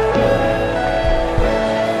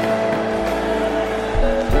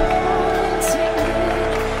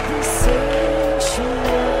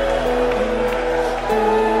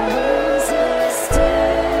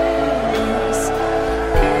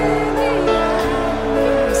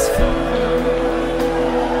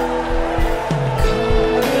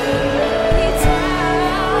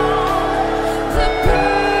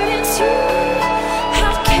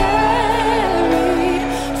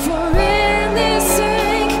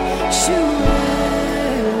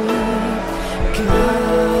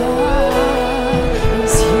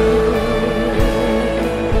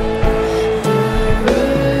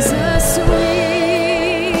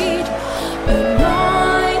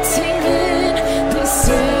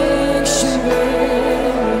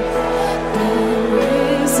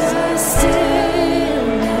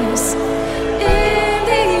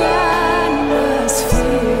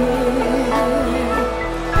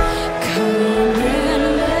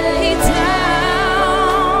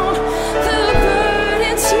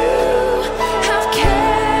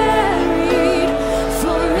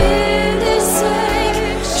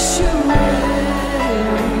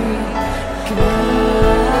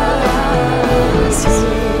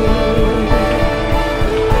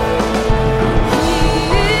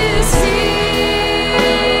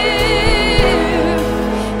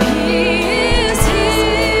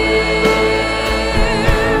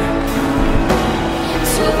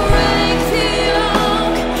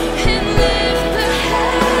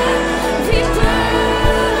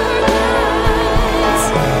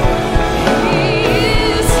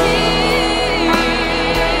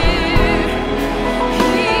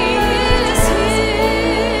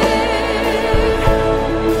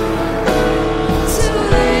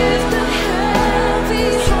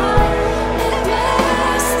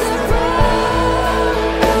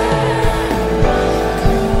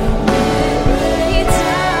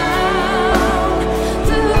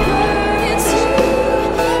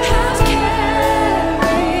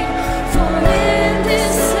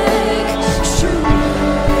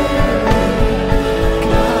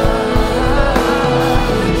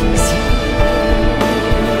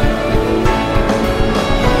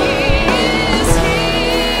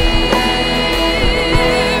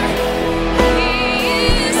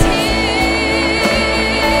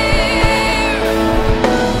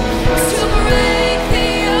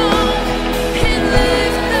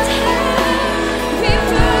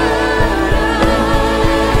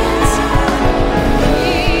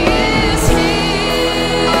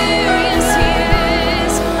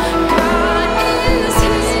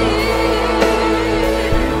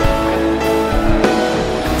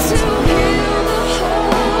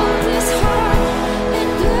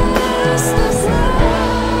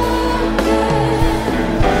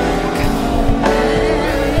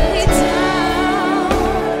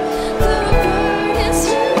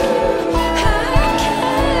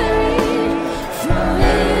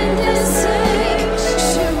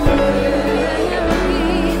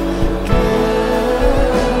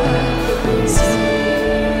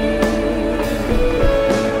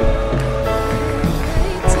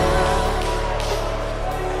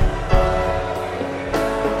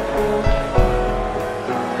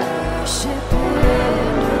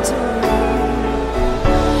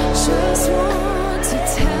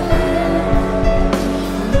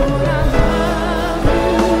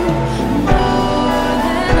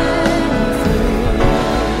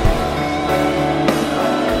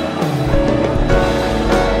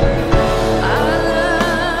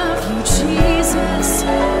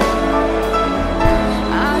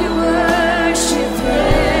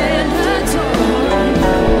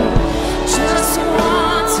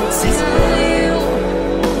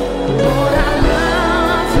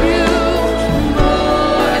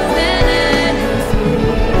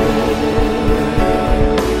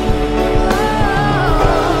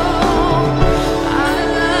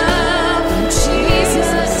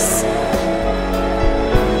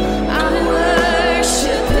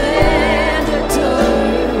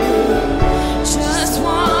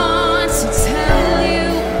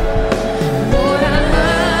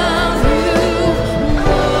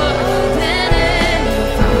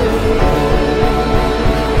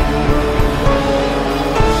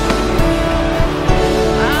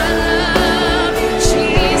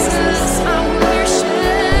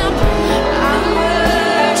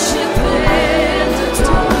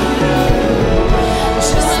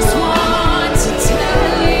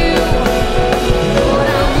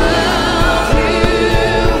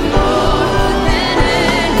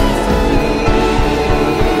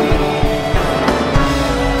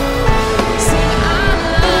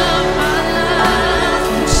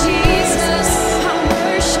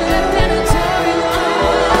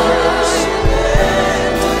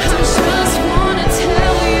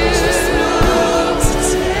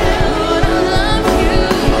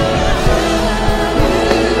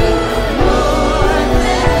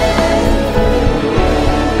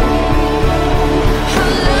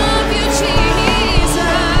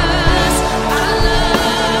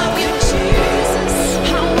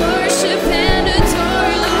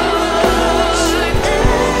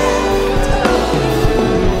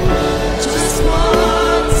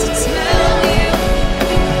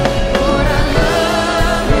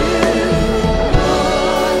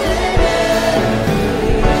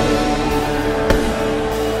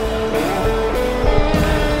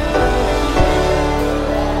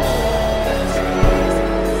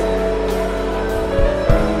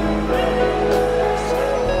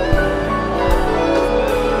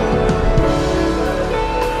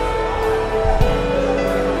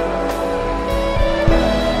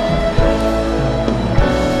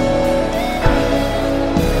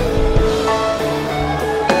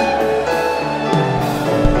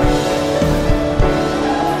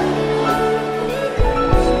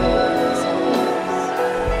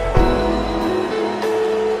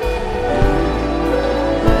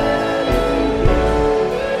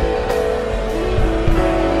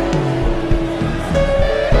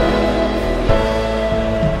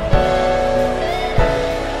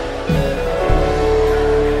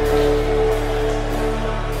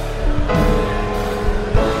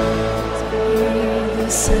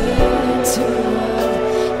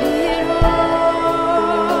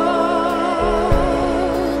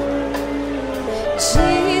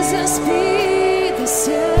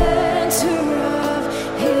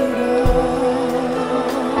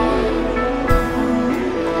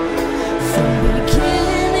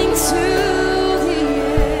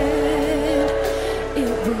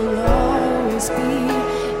 Jesus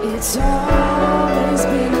be, it's always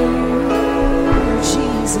been you,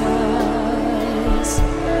 Jesus.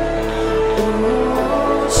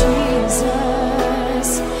 Oh, Jesus,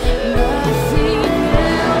 nothing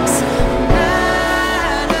else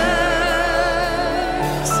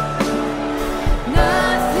matters.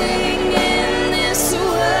 Nothing in this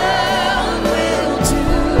world will do.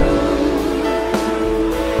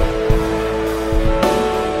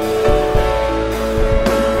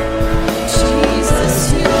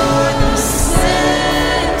 Jesus, you're the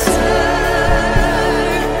center.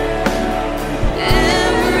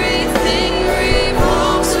 Everything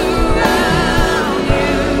revolves around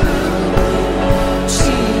you.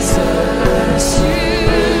 Jesus,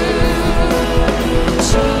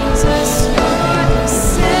 Jesus, you're the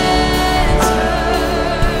center.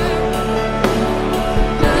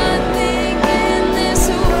 Nothing in this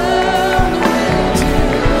world will do.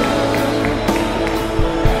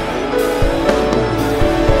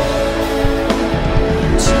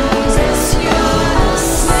 Jesus, you're the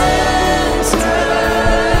center.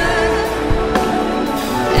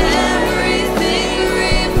 Everything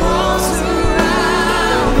revolves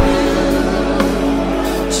around you.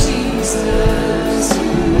 Jesus,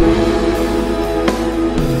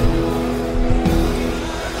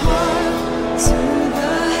 heart to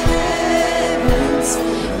the heavens.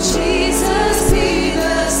 Jesus, be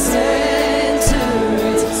the center.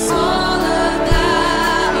 It's all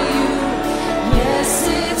about you. Yes,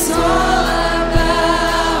 it's all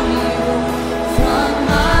about you. From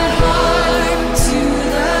my heart to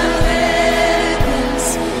the heavens,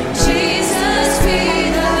 Jesus be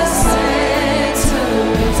the center.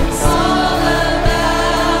 It's all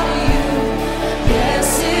about you. Yes,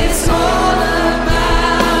 it's all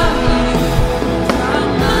about you. From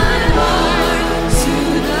my heart to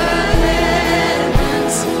the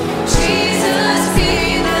heavens, Jesus be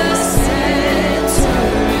the center.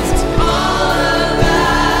 It's all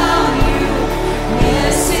about you.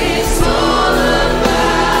 Yes, it's all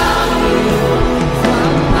about you.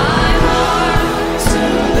 From my heart to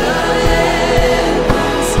the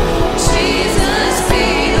heavens, Jesus be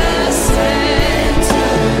the center.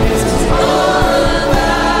 It's all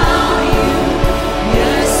about you.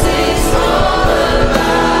 Yes, it's all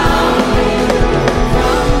about you.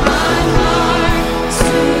 From my heart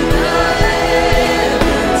to the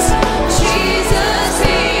heavens, Jesus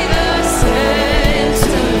be the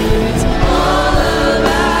center. It's all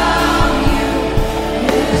about you.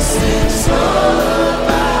 Yes, it's all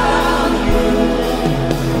about you.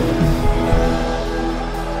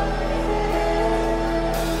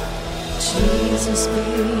 Jesus be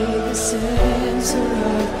the center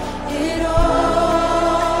of it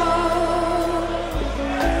all.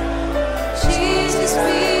 Jesus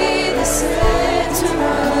be the center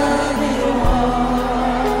of it all.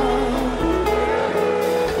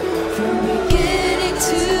 From beginning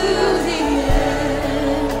to the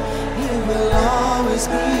end, you will always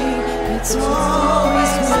be. It's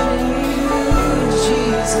always been you,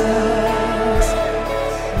 Jesus.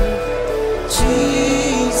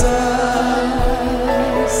 Jesus,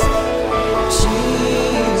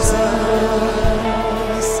 Jesus,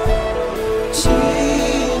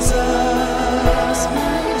 Jesus,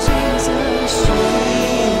 my Jesus,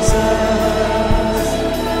 Jesus,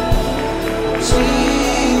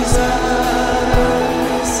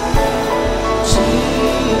 Jesus,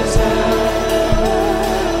 Jesus.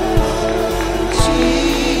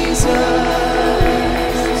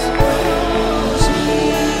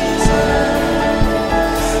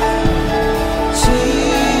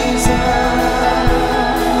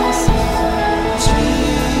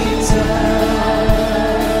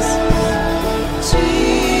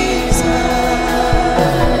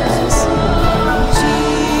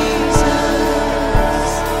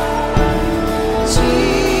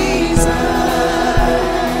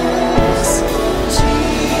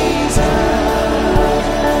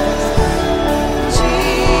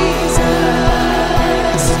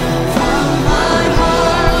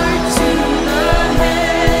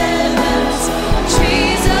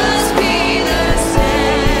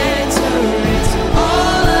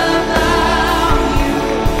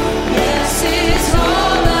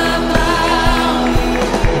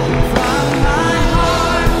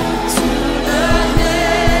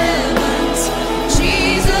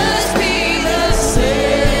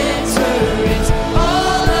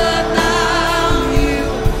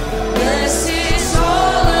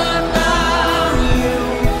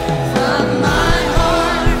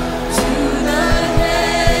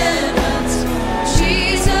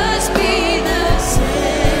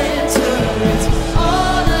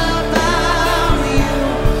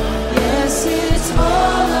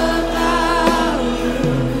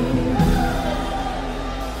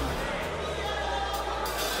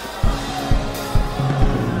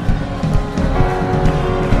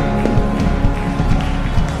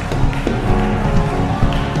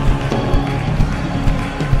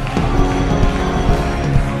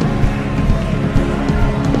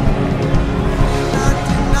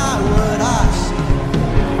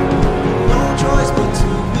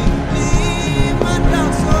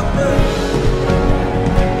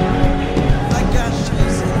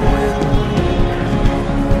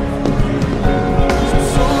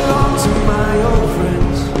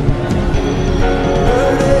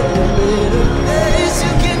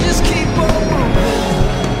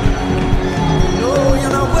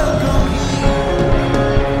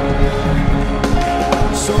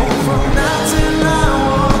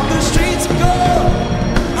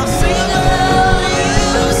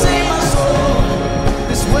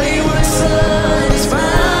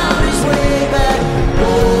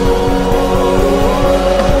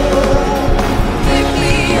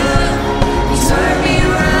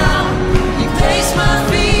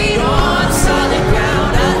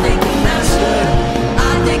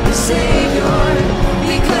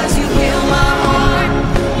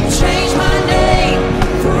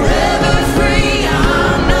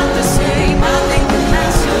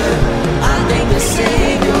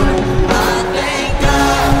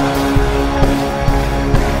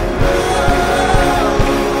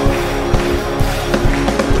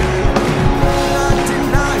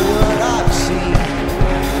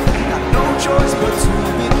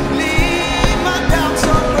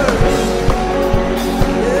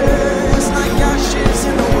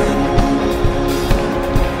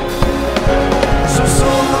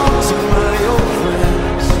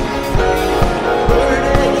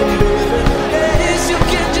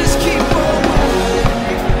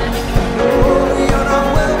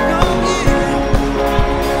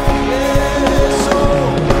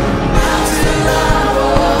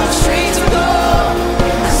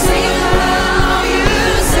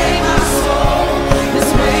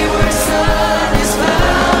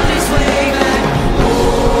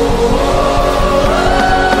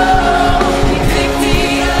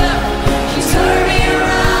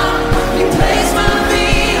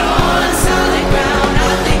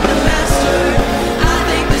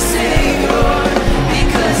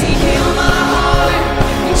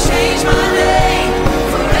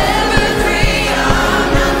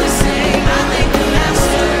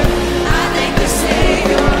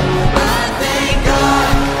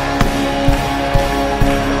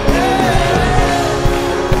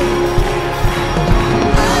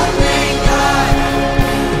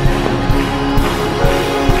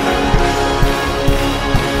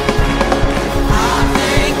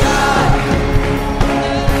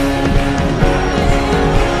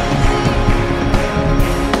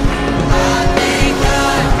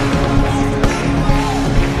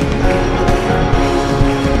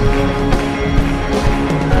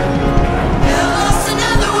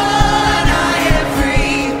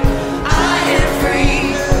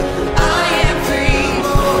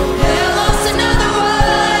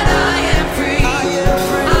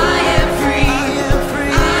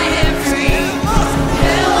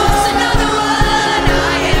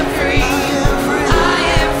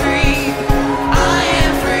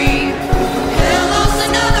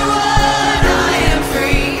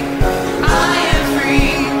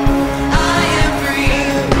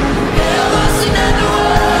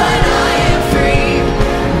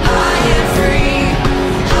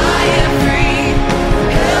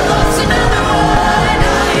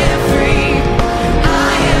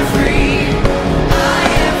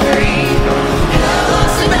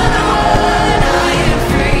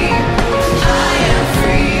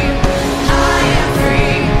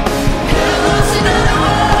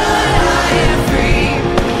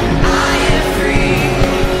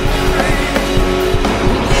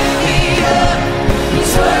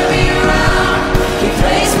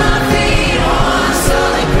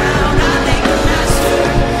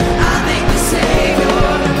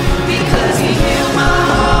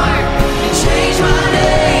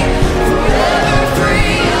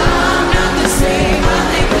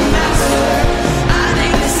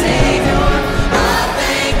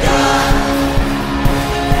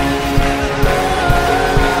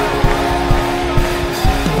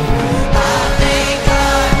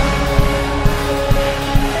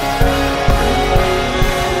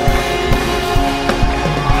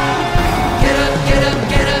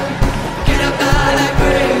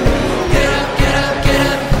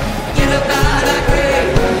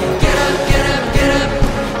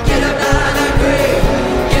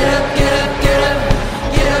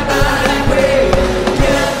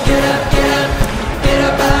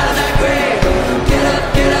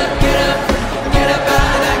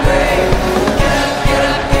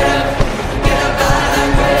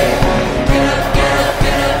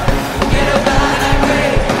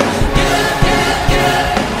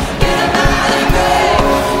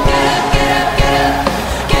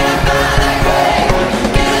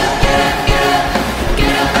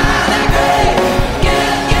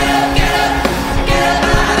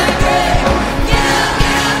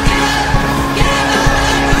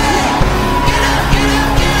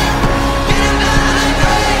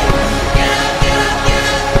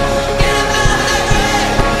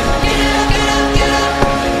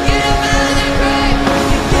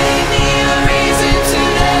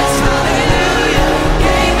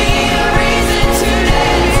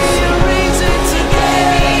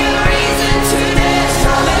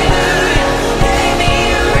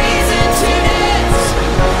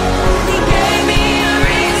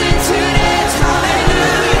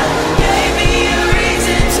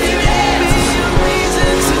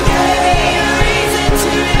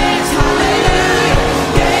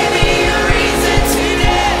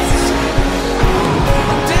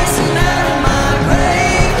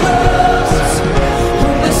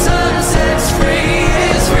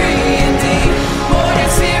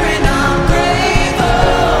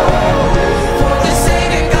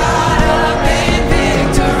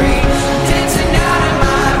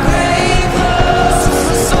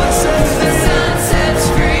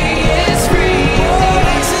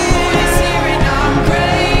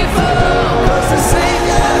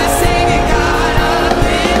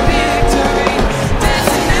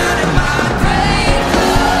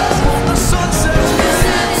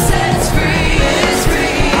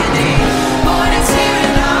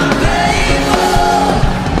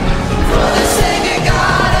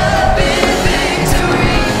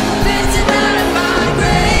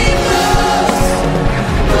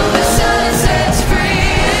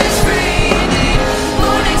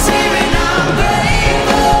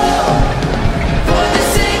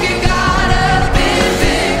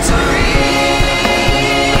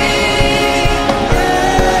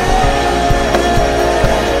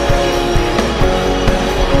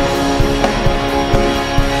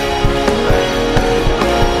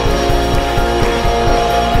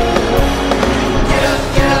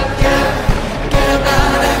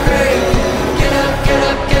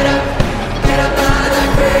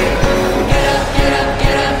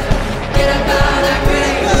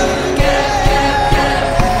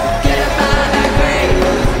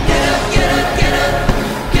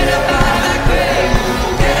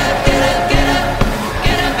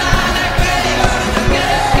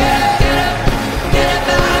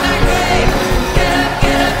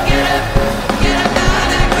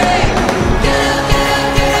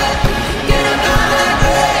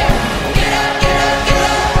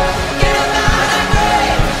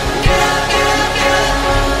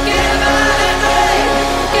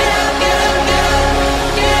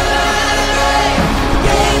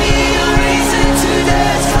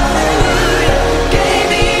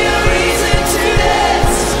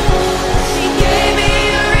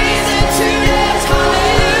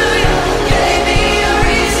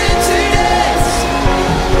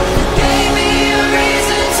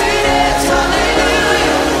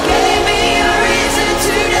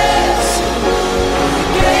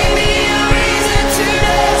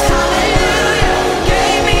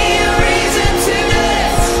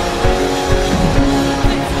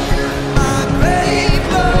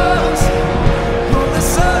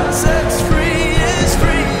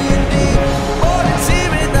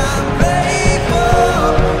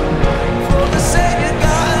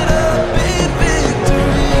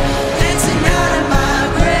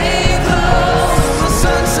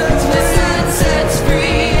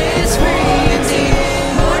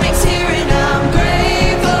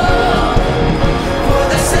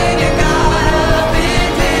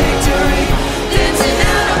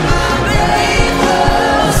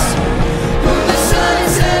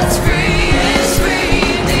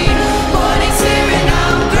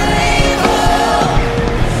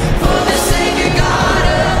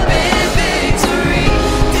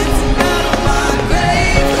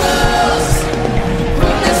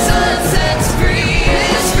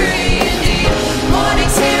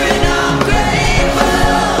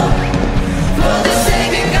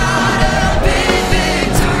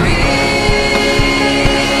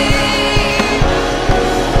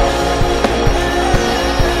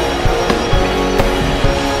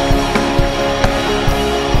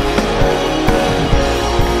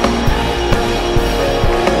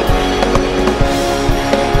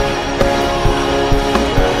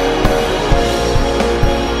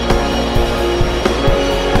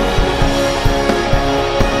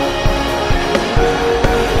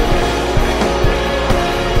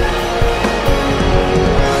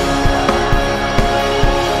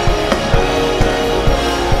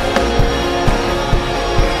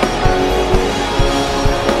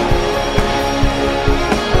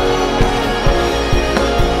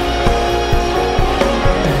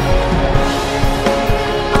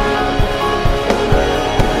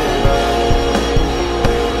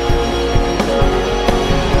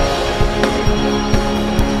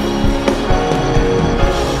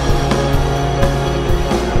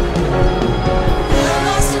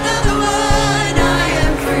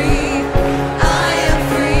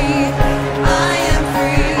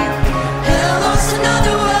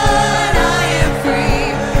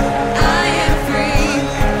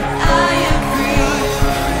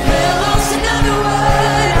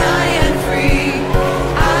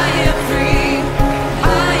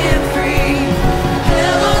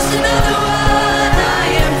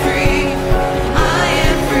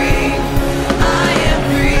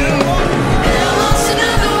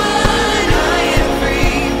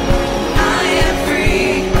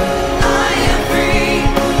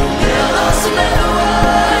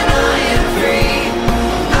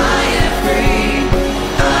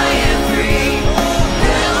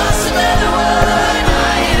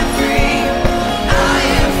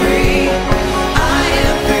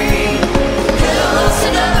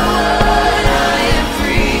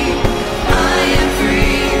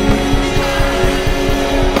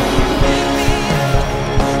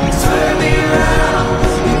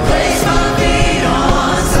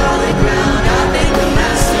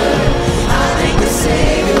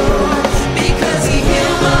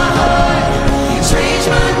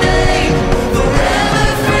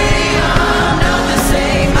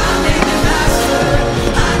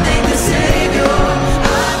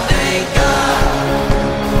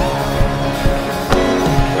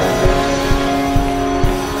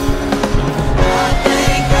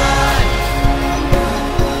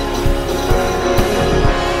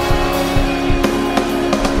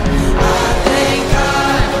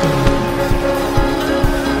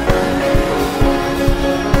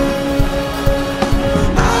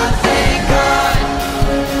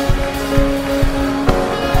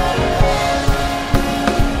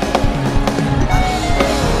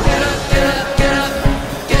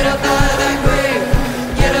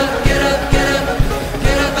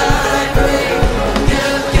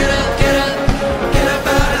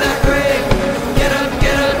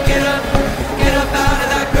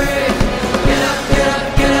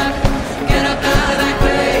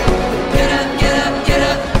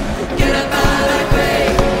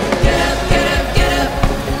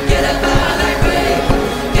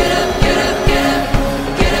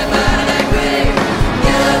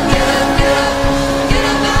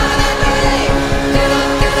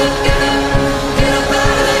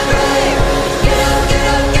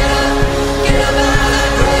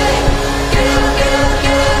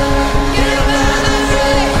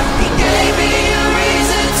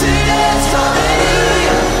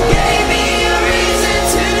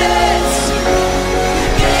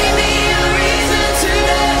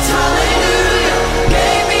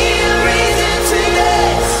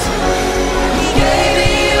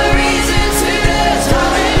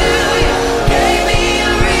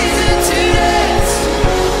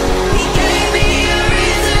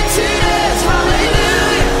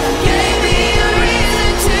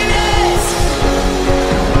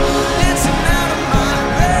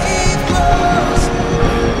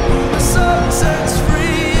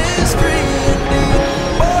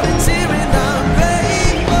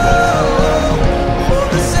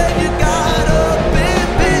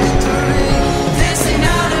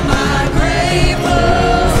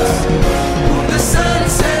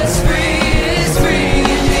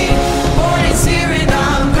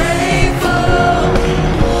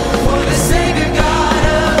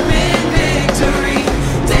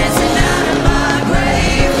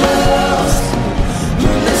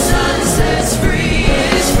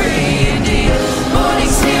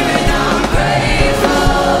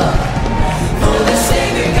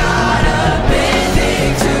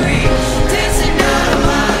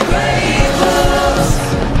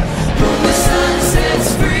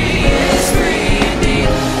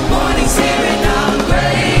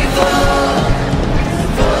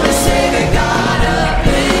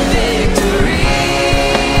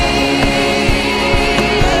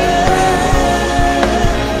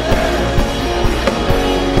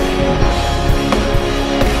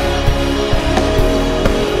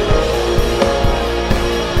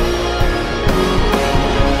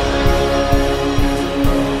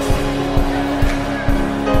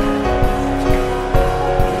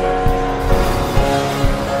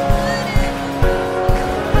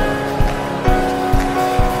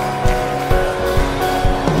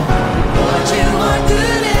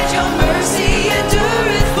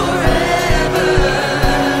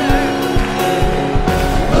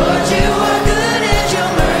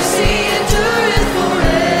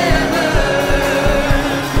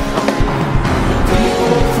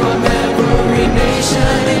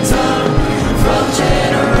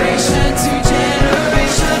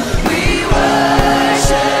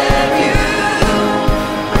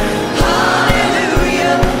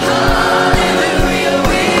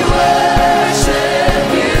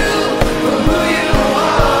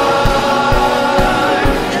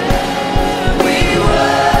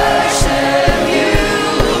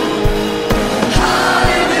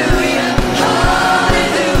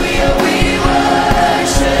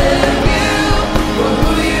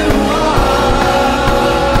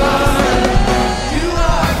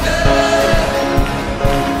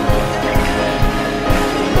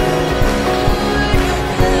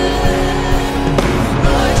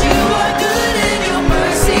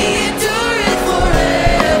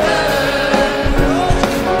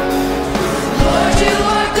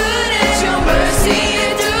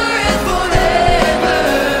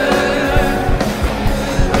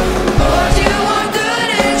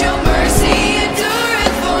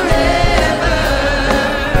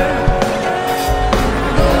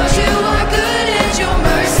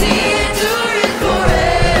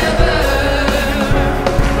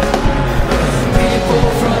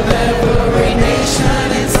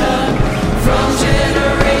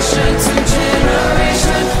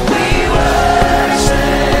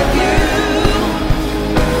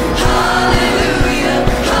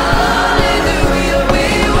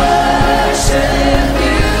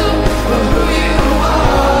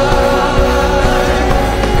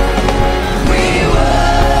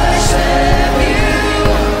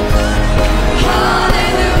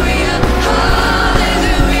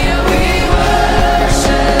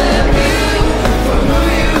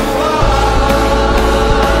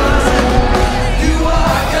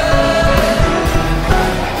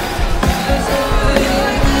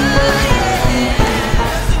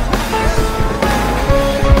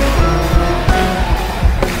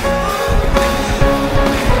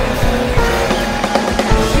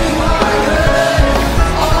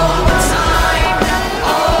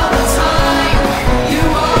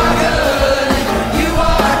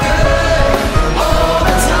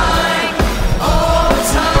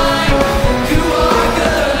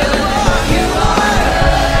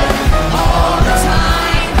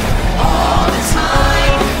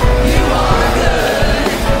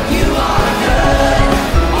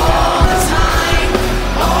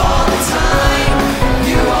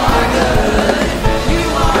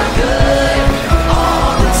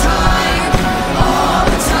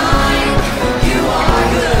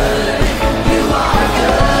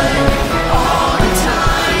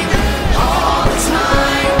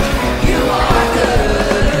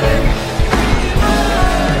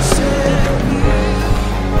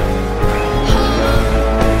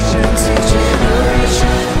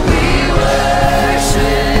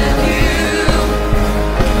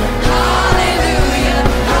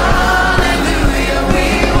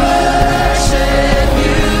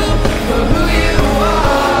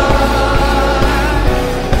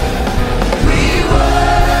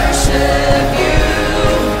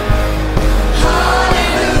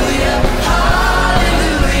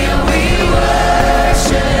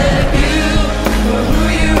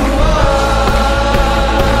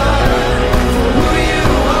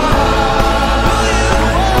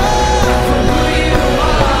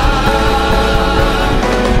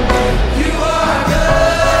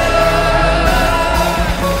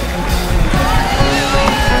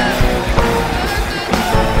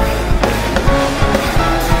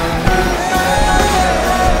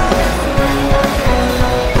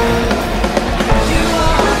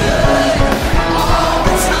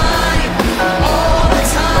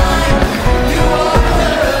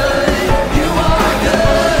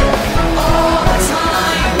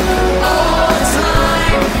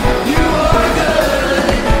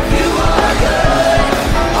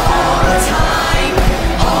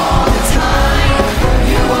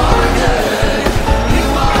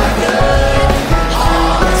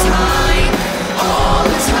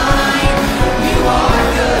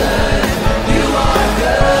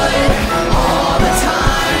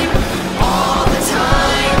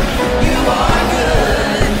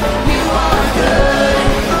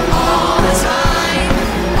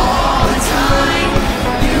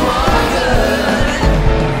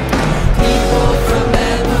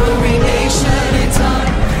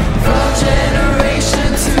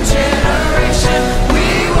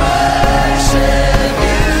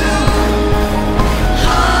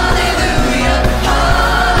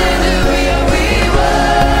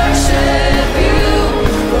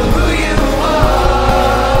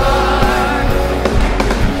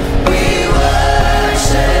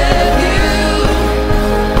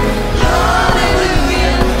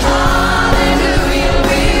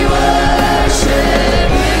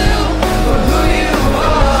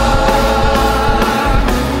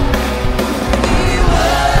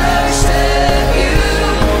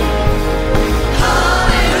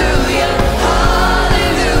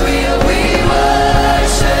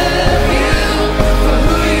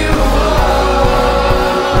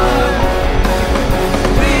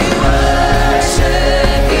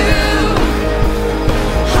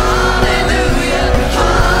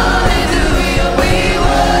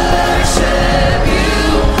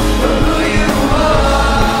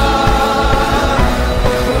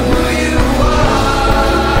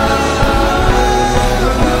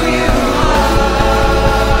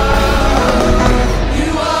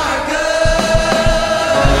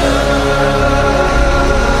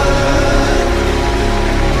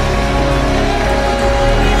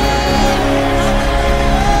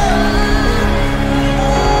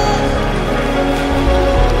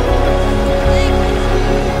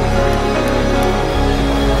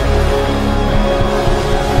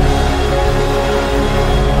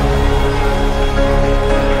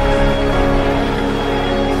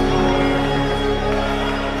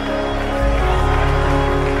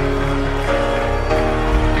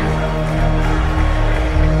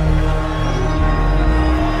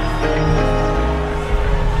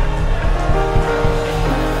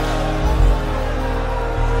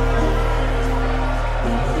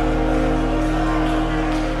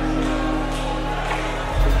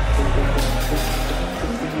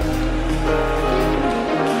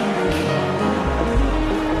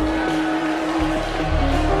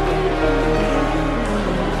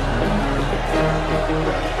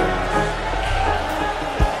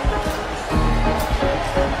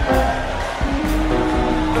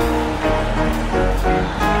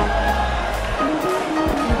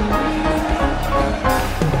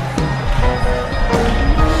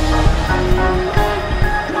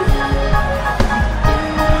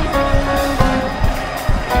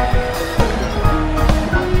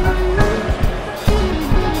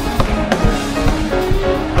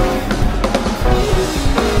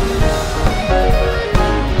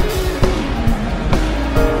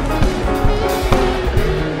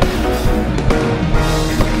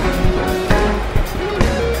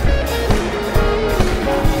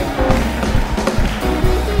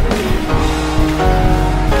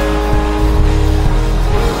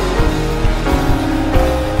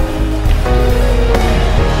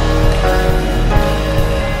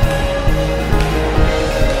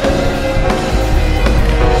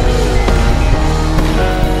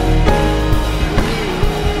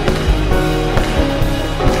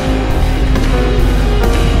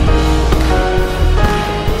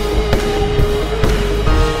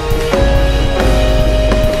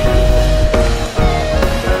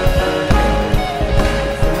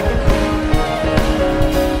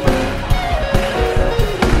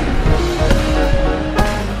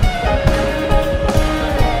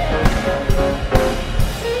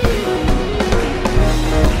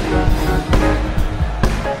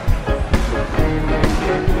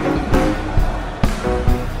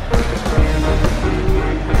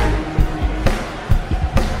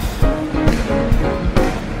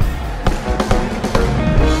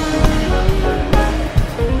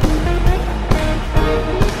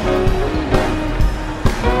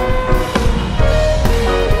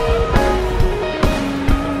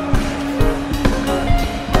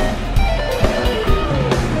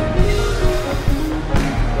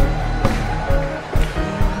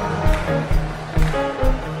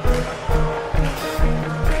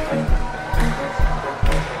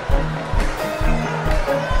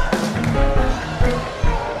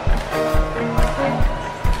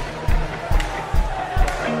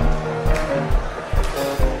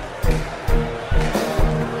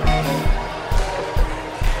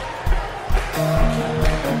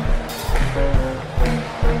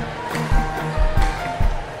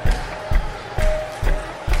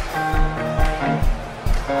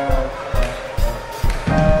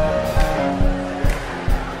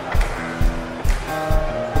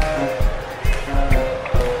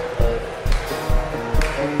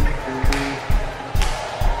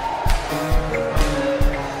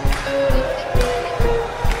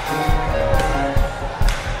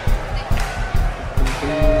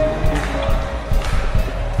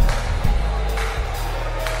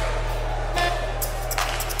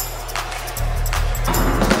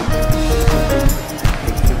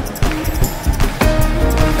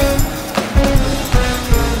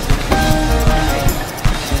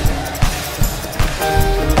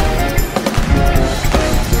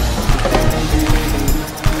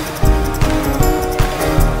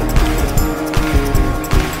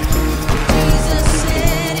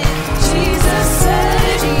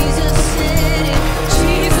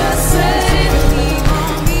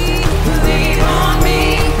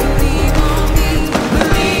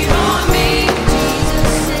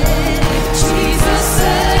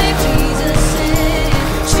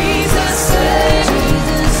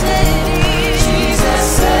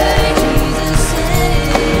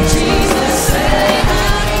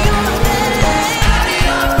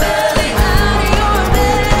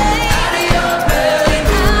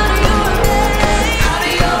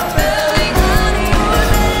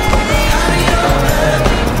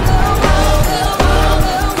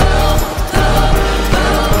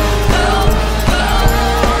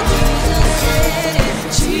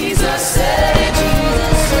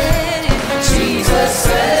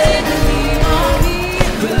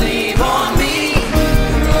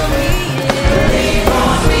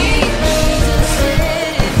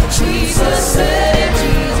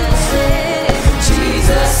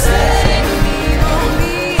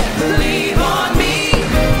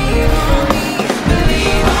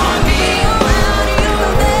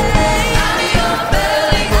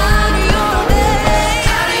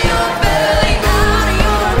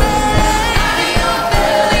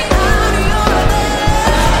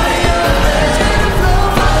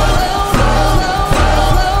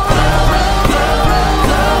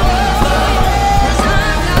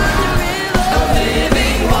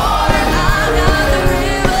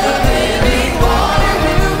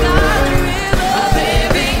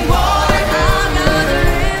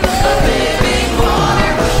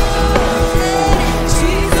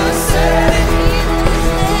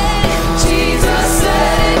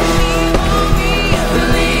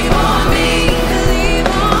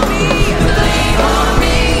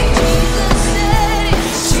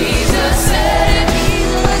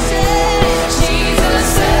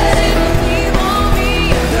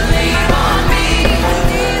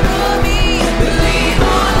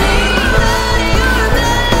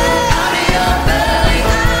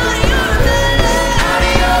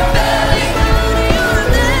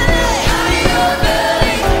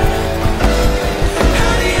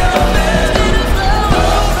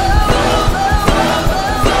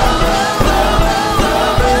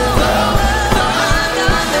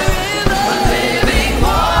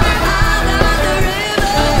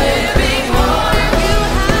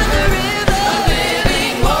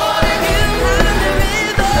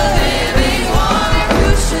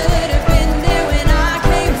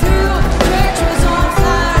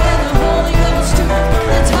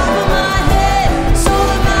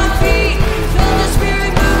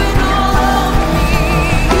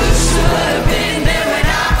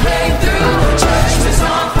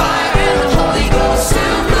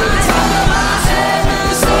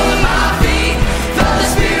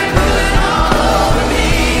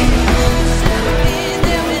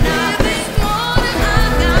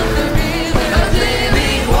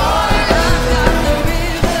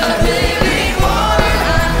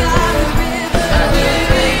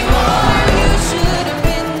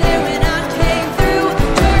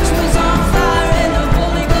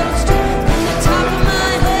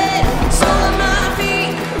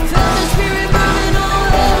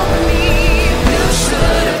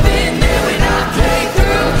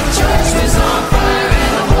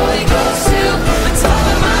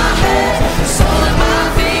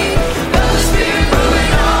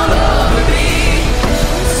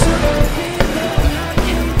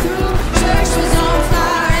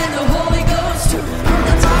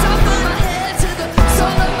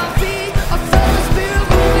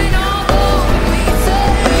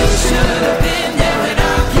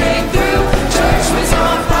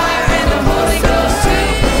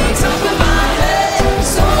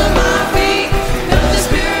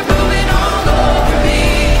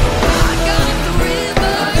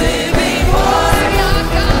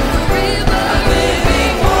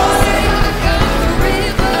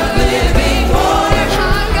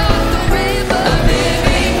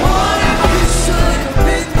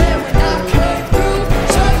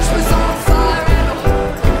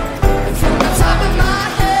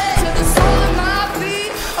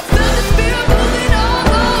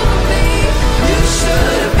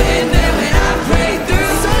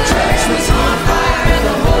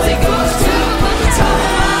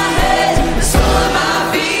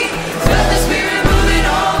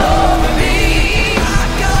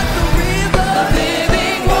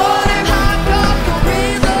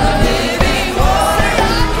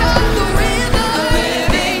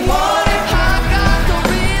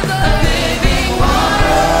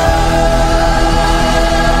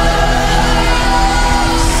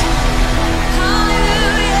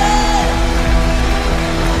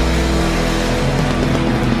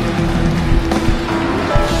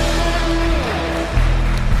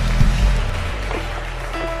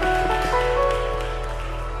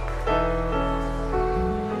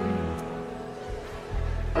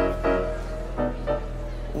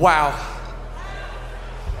 Wow.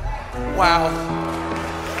 Wow.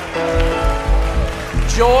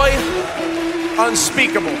 Joy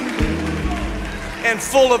unspeakable and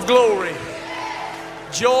full of glory.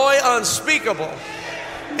 Joy unspeakable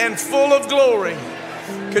and full of glory.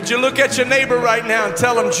 Could you look at your neighbor right now and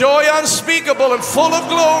tell him, joy unspeakable and full of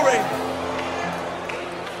glory?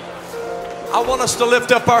 I want us to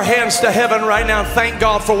lift up our hands to heaven right now and thank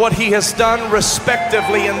God for what He has done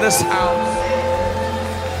respectively in this house.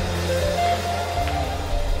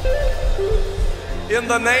 In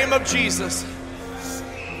the name of Jesus.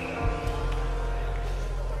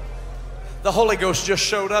 The Holy Ghost just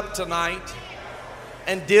showed up tonight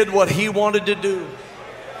and did what He wanted to do.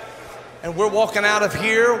 And we're walking out of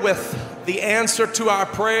here with the answer to our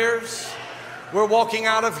prayers. We're walking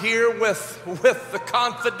out of here with the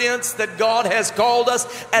confidence that God has called us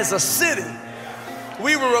as a city.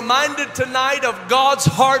 We were reminded tonight of God's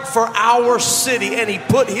heart for our city, and He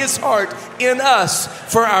put His heart in us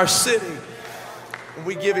for our city. And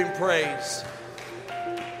we give Him praise.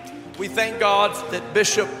 We thank God that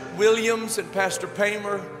Bishop Williams and Pastor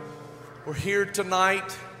Pamer were here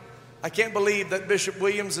tonight. I can't believe that Bishop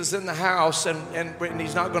Williams is in the house and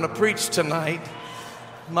he's not going to preach tonight.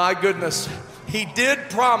 My goodness. He did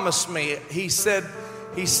promise me. He said,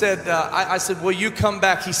 I said, will you come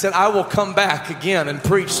back? He said, I will come back again and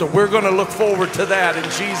preach. So we're going to look forward to that in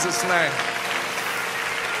Jesus' name.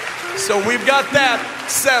 So we've got that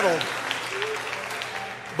settled.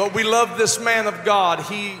 But we love this man of God.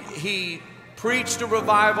 He preached a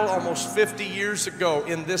revival almost 50 years ago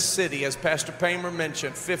in this city, as Pastor Pamer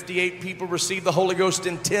mentioned. 58 people received the Holy Ghost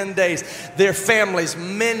in 10 days. Their families,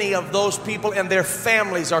 many of those people and their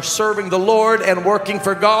families are serving the Lord and working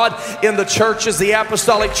for God in the churches, the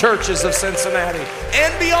apostolic churches of Cincinnati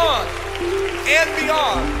and beyond, and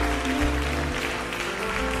beyond.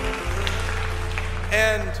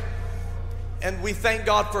 And we thank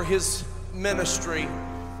God for his ministry.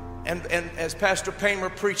 And as Pastor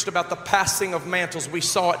Pamer preached about the passing of mantles, we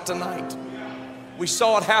saw it tonight. We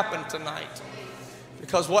saw it happen tonight.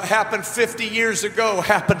 Because what happened 50 years ago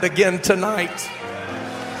happened again tonight.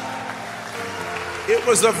 It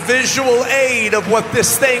was a visual aid of what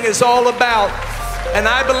this thing is all about. And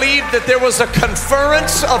I believe that there was a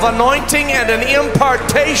conference of anointing and an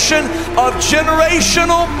impartation of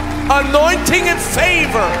generational anointing and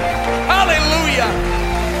favor. Hallelujah.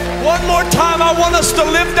 One more time, I want us to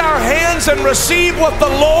lift our hands and receive what the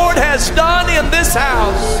Lord has done in this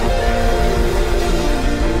house.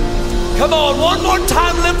 Come on, one more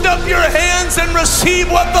time, lift up your hands and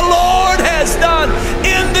receive what the Lord has done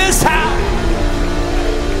in this house.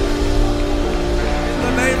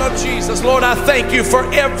 In the name of Jesus, Lord, I thank you for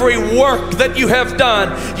every work that you have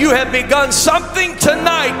done. You have begun something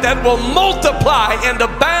tonight that will multiply and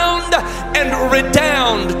abound and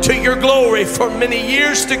redound to your glory for many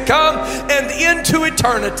years to come and into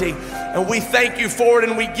eternity. And we thank you for it,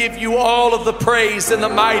 and we give you all of the praise in the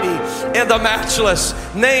mighty and the matchless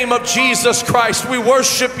name of Jesus Christ. We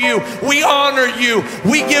worship you. We honor you.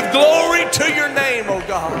 We give glory to your name, oh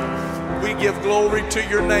God. We give glory to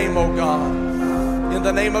your name, oh God. In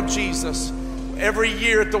the name of Jesus. Every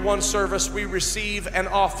year at the one service, we receive an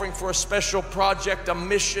offering for a special project, a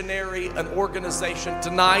missionary, an organization.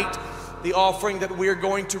 Tonight, the offering that we're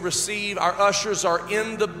going to receive, our ushers are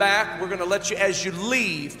in the back. We're going to let you, as you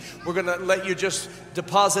leave, we're going to let you just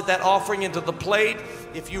deposit that offering into the plate.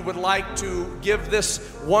 If you would like to give this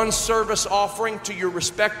one service offering to your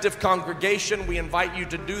respective congregation, we invite you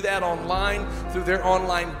to do that online through their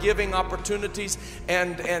online giving opportunities.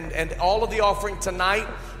 And all of the offering tonight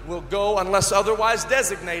will go, unless otherwise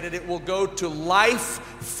designated, it will go to Life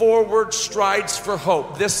Forward Strides for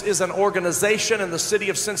Hope. This is an organization in the city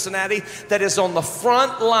of Cincinnati that is on the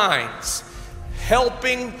front lines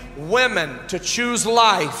helping women to choose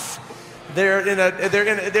life.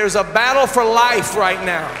 There's a battle for life right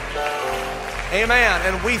now. Amen.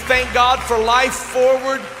 And we thank God for Life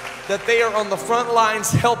Forward, that they are on the front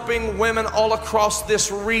lines helping women all across this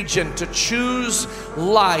region to choose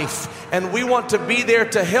life. And we want to be there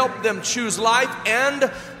to help them choose life, and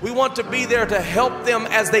we want to be there to help them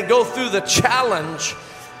as they go through the challenge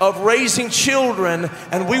of raising children,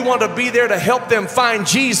 and we want to be there to help them find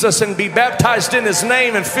Jesus and be baptized in his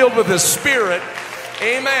name and filled with his spirit.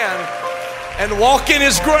 Amen. And walk in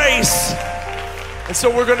his grace. And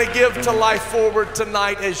so we're going to give to Life Forward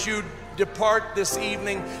tonight. As you depart this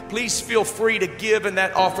evening, please feel free to give in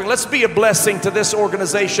that offering. Let's be a blessing to this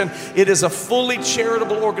organization. It is a fully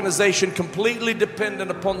charitable organization, completely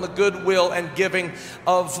dependent upon the goodwill and giving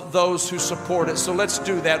of those who support it. So let's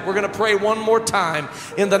do that. We're going to pray one more time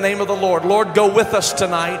in the name of the Lord. Lord, go with us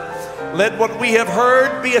tonight. Let what we have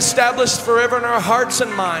heard be established forever in our hearts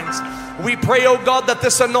and minds. We pray, oh God, that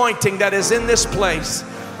this anointing that is in this place,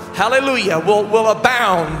 hallelujah, will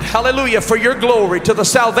abound, hallelujah, for your glory, to the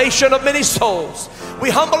salvation of many souls. We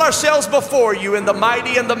humble ourselves before you in the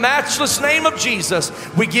mighty and the matchless name of Jesus.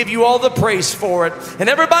 We give you all the praise for it. And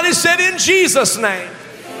everybody said, in Jesus' name.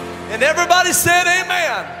 And everybody said,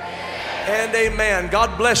 amen. And amen.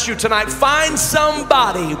 God bless you tonight. Find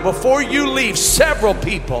somebody before you leave, several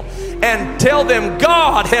people, and tell them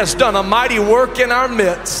God has done a mighty work in our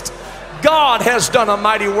midst. God has done a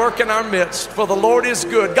mighty work in our midst, for the Lord is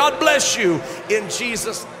good. God bless you in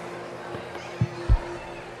Jesus' name.